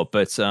before,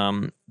 but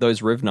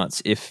those riv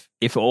nuts, if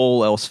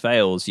all else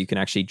fails, you can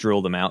actually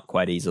drill them out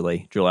quite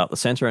easily. Drill out the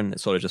center, and it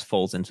sort of just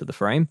falls into the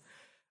frame.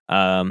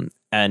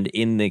 And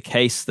in the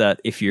case that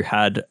if you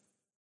had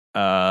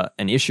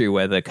an issue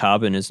where the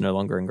carbon is no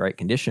longer in great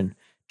condition,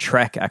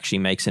 Trek actually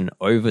makes an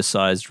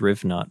oversized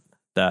riv nut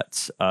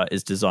that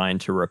is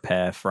designed to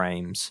repair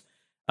frames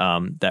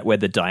that where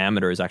the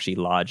diameter is actually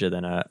larger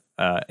than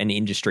an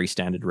industry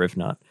standard riv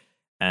nut.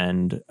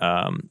 And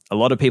a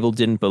lot of people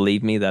didn't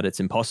believe me that it's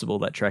impossible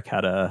that Trek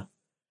had a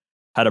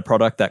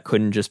product that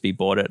couldn't just be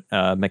bought at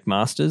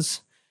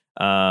McMaster's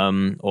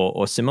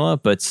or similar.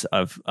 But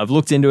I've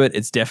looked into it.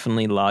 It's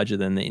definitely larger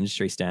than the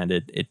industry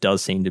standard. It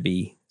does seem to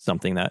be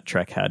something that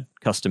Trek had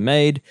custom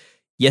made.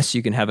 Yes,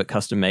 you can have it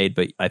custom made,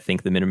 but I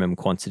think the minimum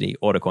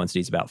order quantity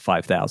is about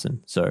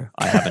 5,000. So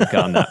I haven't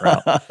gone that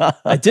route.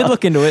 I did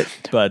look into it,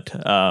 but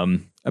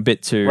a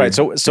bit too Right.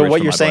 So rich what for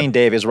you're my saying, blood.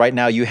 Dave, is right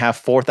now you have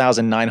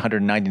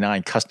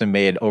 4,999 custom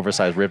made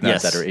oversized riv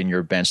nuts Yes. that are in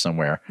your bench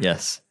somewhere.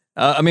 Yes.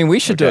 I mean, we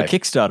should do a Okay.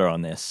 Kickstarter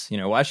on this.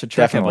 Why should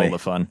Trek have all Definitely. the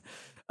fun?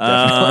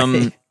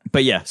 Definitely.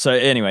 But yeah, so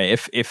anyway,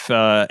 if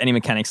any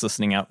mechanics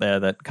listening out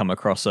there that come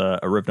across a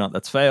riv nut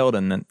that's failed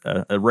and then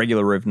a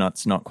regular riv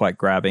nut's not quite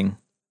grabbing,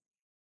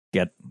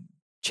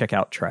 check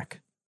out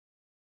Trek.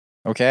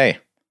 Okay.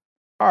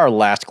 Our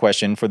last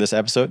question for this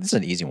episode. This is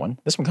an easy one.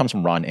 This one comes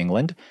from Ron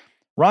England.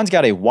 Ron's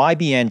got a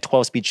YBN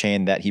 12-speed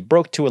chain that he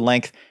broke to a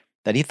length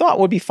that he thought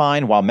would be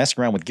fine while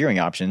messing around with gearing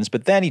options,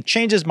 but then he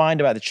changed his mind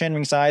about the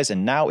chainring size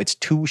and now it's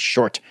too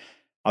short.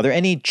 Are there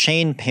any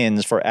chain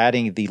pins for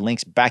adding the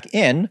links back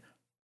in,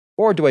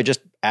 or do I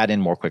just add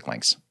in more quick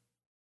links?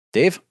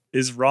 Dave?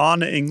 Is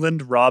Ron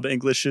England Rob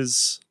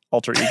English's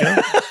alter ego?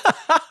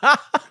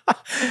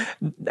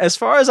 As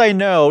far as I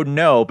know,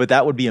 no, but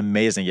that would be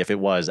amazing if it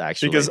was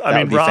actually. Because That I mean,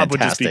 would be Rob would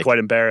just be fantastic. quite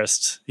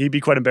embarrassed. He'd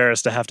be quite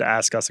embarrassed to have to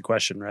ask us a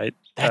question, right?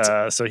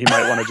 That's- So he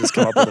might want to just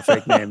come up with a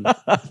fake name.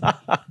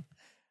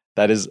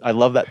 That is, I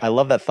love that. I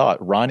love that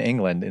thought. Ron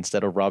England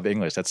instead of Rob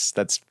English.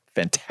 That's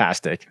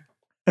fantastic.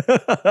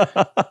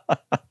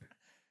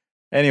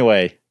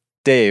 Anyway,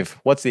 Dave,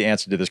 what's the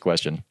answer to this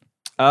question?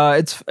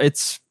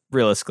 It's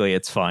realistically,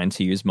 it's fine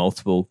to use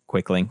multiple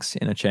quick links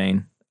in a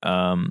chain.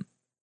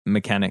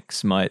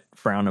 Mechanics might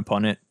frown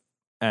upon it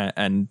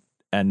and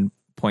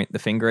point the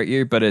finger at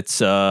you, but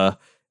it's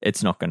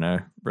not going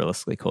to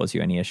realistically cause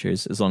you any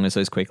issues as long as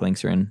those quick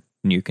links are in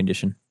new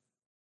condition.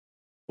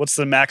 What's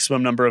the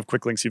maximum number of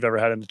quick links you've ever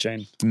had in the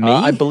chain?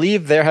 I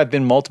believe there have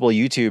been multiple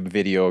YouTube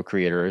video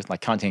creators, like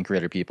content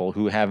creator people,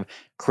 who have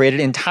created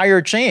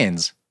entire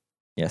chains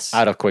Yes.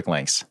 out of quick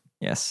links.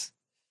 Yes.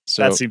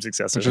 So That seems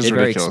excessive. Which is It's a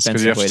very ridiculous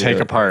because you have to expensive way to take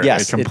do it. apart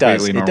yes, a it completely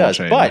does. It normal does.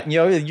 chain. But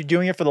you're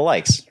doing it for the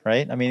likes,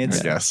 right? I mean,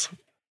 it's Yes.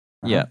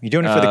 Yeah. you're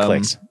doing it for the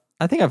clicks.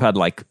 I think I've had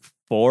like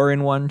 4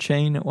 in one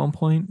chain at one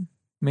point,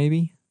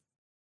 maybe.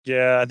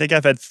 Yeah, I think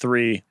I've had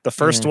 3. The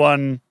first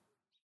one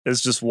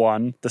is just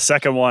 1. The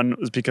second one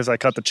was because I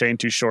cut the chain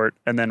too short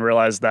and then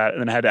realized that,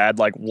 and then I had to add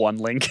like 1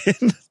 link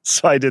in.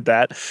 So I did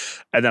that,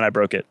 and then I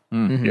broke it.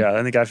 Mhm. Yeah,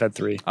 I think I've had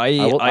 3.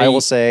 I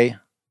will say.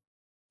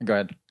 Go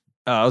ahead.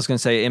 I was going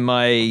to say in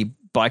my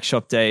bike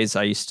shop days,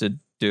 I used to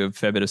do a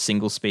fair bit of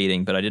single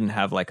speeding, but I didn't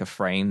have like a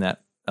frame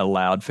that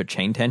allowed for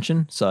chain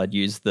tension. So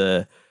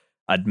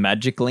I'd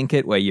magic link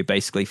it where you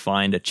basically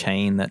find a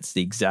chain that's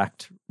the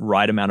exact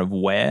right amount of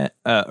wear,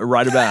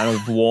 right amount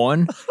of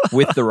worn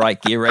with the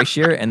right gear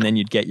ratio, and then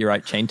you'd get your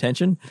right chain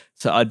tension.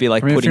 So I'd be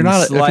like I mean, if putting you're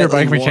a slightly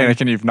bike worn- mechanic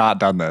and you've not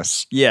done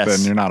this, Yes.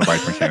 then you're not a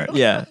bike mechanic.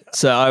 Yeah.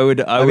 So I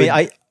would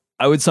I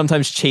would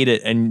sometimes cheat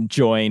it and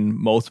join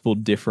multiple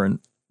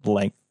different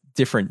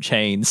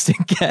chains to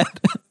get.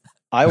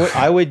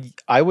 I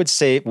would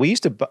say we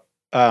used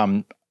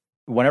to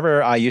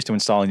whenever I used to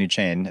install a new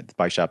chain at the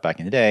bike shop back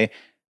in the day,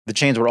 the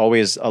chains were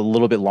always a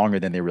little bit longer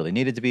than they really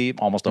needed to be,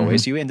 almost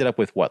always. So you ended up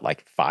with what,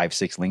 like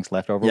 5-6 links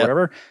left over, Yep.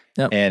 whatever.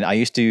 Yep. And I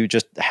used to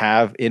just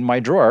have in my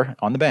drawer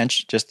on the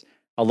bench just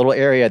a little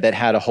area that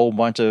had a whole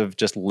bunch of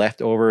just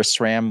leftover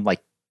SRAM,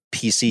 like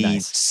PC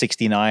Nice.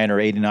 69 or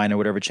 89 or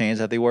whatever chains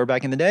that they were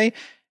back in the day.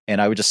 And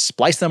I would just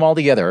splice them all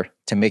together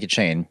to make a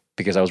chain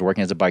because I was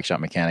working as a bike shop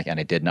mechanic and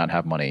I did not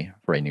have money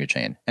for a new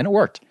chain. And it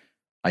worked.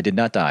 I did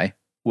not die.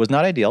 Was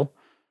not ideal.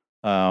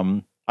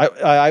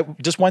 I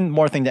just one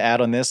more thing to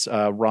add on this,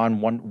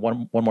 Ron.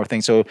 One more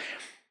thing. So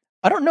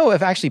I don't know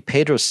if actually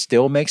Pedro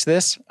still makes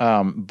this,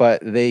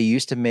 but they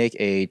used to make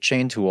a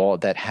chain tool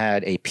that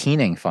had a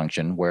peening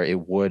function where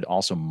it would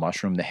also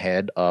mushroom the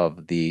head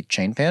of the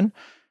chain pin.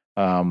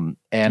 And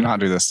And not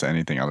do this to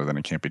anything other than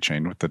it can't be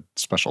chained with the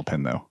special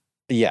pin, though.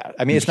 yeah,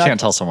 I mean, You it's not can't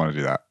tell someone to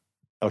do that.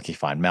 okay.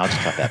 Fine, Mal, just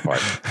cut that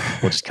part.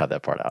 We'll just cut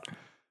that part out.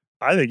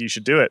 I think you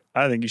should do it.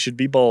 I think you should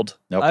be bold.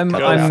 Nope. I'm- cut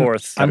Go that out.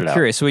 forth. Cut I'm it out.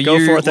 curious. Were Go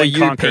you forth were and you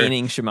conquer.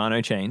 painting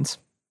Shimano chains?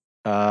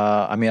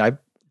 I mean, I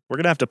We're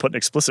gonna have to put an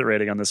explicit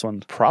rating on this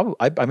one. probably.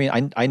 I mean,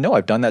 I know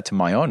I've done that to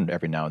my own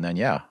every now and then.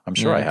 Yeah, I'm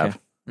sure I Yeah, have.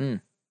 okay.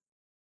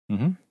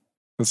 Mm-hmm.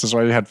 This is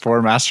why you had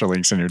 4 master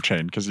links in your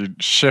chain, because you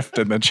shift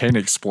and the chain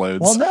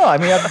explodes. Well, no, I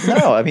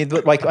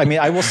mean,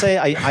 I will say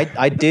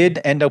I did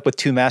end up with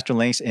 2 master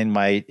links in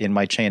my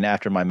chain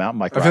after my mountain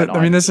bike ride.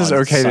 I mean, this is on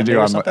okay to Sunday do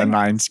or on a something.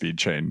 9-speed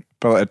chain,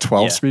 but a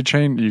 12-speed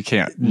chain, you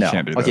can't. You No,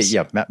 can't do okay, this.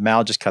 yeah,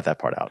 Mal, just cut that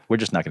part out. We're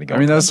just not going to go. I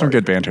mean, into that was that some part.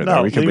 good banter,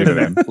 though. We could leave it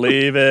in.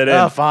 Leave it in.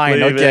 Oh, fine,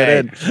 Leave okay.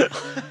 it in.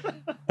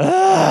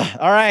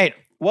 All right.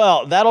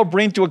 Well, that'll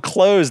bring to a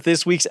close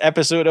this week's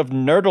episode of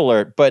Nerd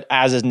Alert. But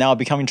as is now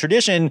becoming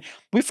tradition,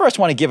 we first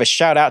want to give a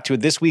shout out to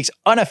this week's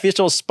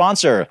unofficial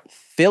sponsor,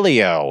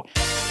 Filio.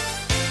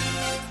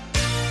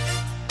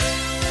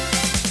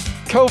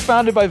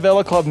 Co-founded by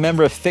Velo Club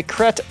member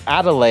Fikret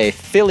Adelaide,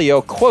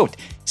 Filio, quote,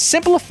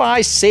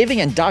 simplifies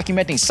saving and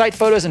documenting site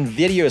photos and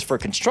videos for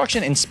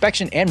construction,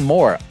 inspection, and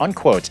more,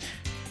 unquote.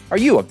 Are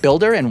you a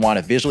builder and want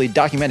to visually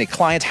document a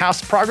client's house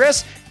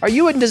progress? Are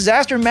you in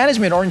disaster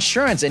management or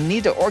insurance and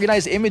need to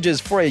organize images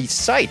for a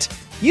site?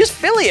 Use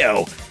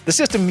Filio. The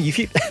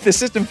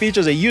system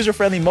features a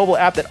user-friendly mobile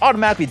app that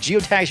automatically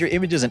geotags your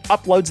images and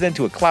uploads them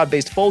to a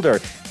cloud-based folder.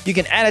 You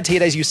can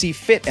annotate as you see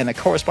fit, and the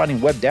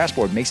corresponding web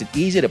dashboard makes it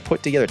easy to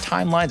put together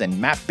timelines and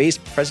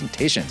map-based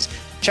presentations.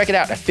 Check it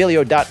out at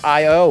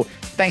Filio.io.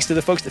 Thanks to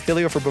the folks at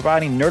Filio for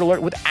providing Nerd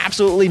Alert with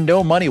absolutely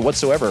no money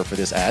whatsoever for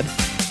this ad.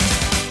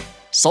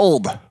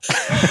 Sold.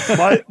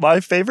 my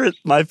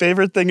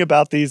favorite thing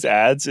about these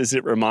ads is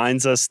it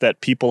reminds us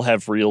that people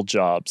have real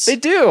jobs They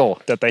do.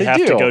 that they have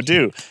to go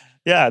do.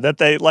 Yeah, that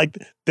they like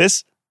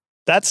this.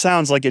 That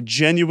sounds like a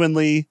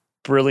genuinely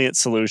brilliant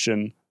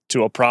solution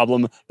to a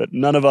problem that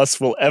none of us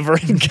will ever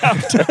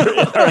encounter in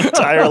our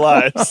entire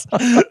lives.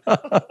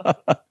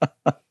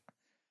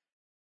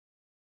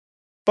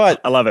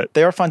 But I love it.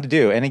 they are fun to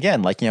do. And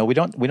again, like, we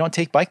don't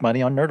take bike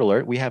money on Nerd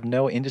Alert. We have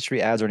no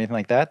industry ads or anything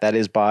like that. That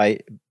is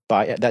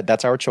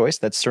that's our choice.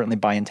 That's certainly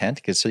by intent,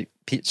 because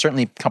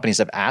certainly companies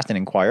have asked and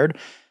inquired.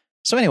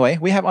 So anyway,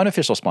 we have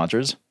unofficial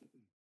sponsors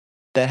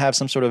that have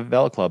some sort of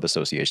Velo Club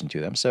association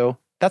to them. So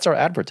that's our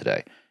ad for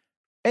today.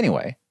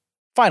 Anyway,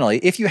 finally,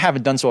 if you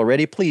haven't done so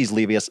already, please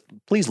leave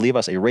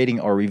us a rating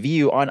or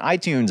review on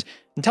iTunes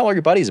and tell all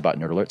your buddies about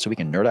Nerd Alert so we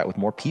can nerd out with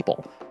more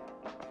people.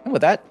 And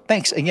with that,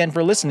 thanks again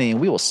for listening.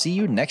 We will see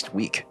you next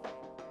week.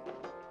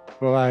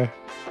 Bye.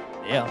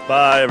 Yeah.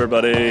 Bye,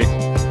 everybody.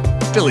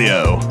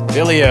 Filio.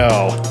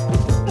 Filio.